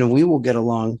honor, then we will get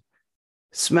along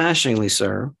smashingly,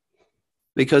 sir.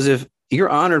 Because if you're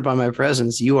honored by my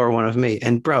presence, you are one of me.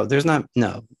 And bro,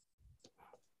 no,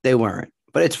 they weren't,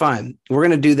 but it's fine. We're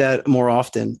going to do that more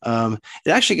often. It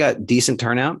actually got decent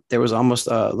turnout. There was almost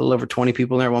a little over 20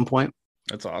 people there at one point.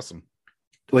 That's awesome.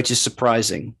 Which is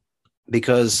surprising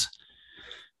because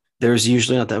there's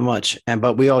usually not that much.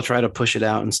 But we all try to push it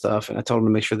out and stuff. And I told them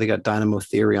to make sure they got Dynamo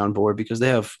Theory on board because they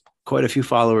have quite a few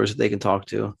followers that they can talk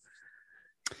to.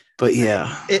 But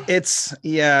yeah,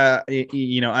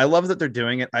 I love that they're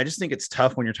doing it. I just think it's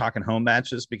tough when you're talking home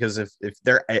matches because if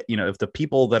they're, if the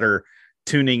people that are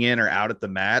tuning in are out at the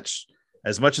match,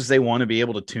 as much as they want to be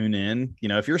able to tune in,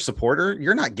 if you're a supporter,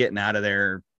 you're not getting out of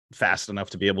there fast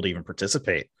enough to be able to even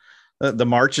participate. The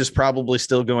march is probably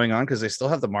still going on because they still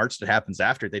have the march that happens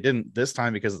after. They didn't this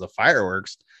time because of the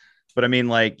fireworks. But I mean,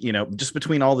 just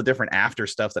between all the different after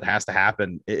stuff that has to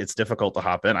happen, it's difficult to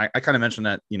hop in. I kind of mentioned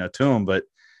that, to him, but,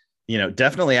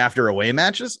 definitely after away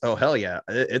matches. Oh, hell yeah.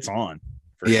 It's on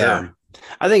for sure.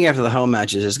 I think after the home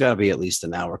matches, it's got to be at least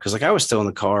an hour. Cause I was still in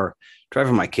the car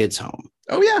driving my kids home.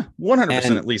 Oh yeah. 100%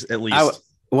 and at least.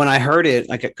 When I heard it,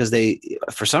 cause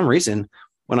for some reason,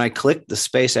 when I clicked the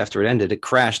space after it ended, it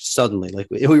crashed suddenly. Like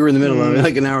we were in the middle of it,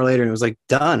 like an hour later, and it was like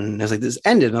done. And I was like, this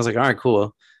ended. And I was like, all right,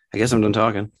 cool. I guess I'm done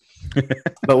talking.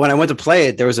 But when I went to play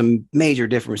it, there was a major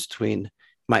difference between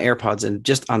my AirPods and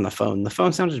just on the phone. The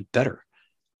phone sounded better.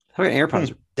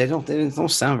 AirPods, they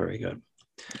don't sound very good.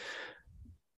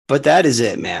 But that is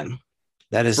it, man.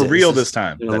 That is for real this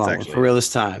time. That's actually for real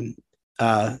this time.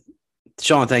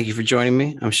 Sean, thank you for joining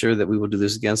me. I'm sure that we will do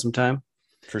this again sometime.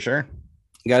 For sure.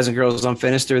 Guys and girls, I'm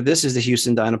Finister. This is the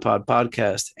Houston Dynapod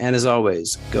podcast. And as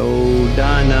always, go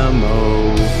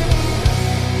Dynamo.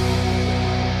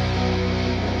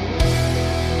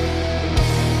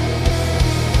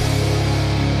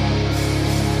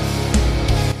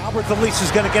 Albert Elise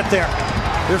is going to get there.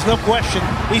 There's no question.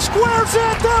 He squares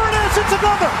it. There it is. It's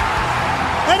another.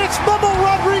 And it's Bubba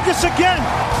Rodriguez again.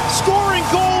 Scoring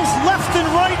goals left and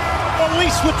right.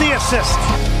 Elise with the assist.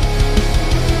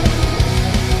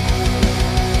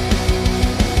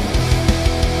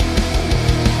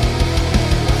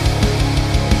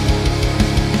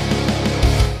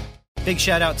 Big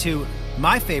shout out to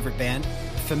my favorite band,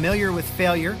 Familiar with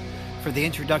Failure, for the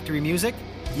introductory music.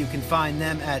 You can find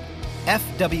them at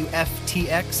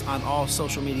FWFTX on all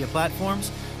social media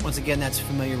platforms. Once again, that's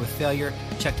Familiar with Failure.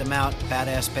 Check them out.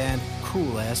 Badass band,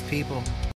 cool ass people.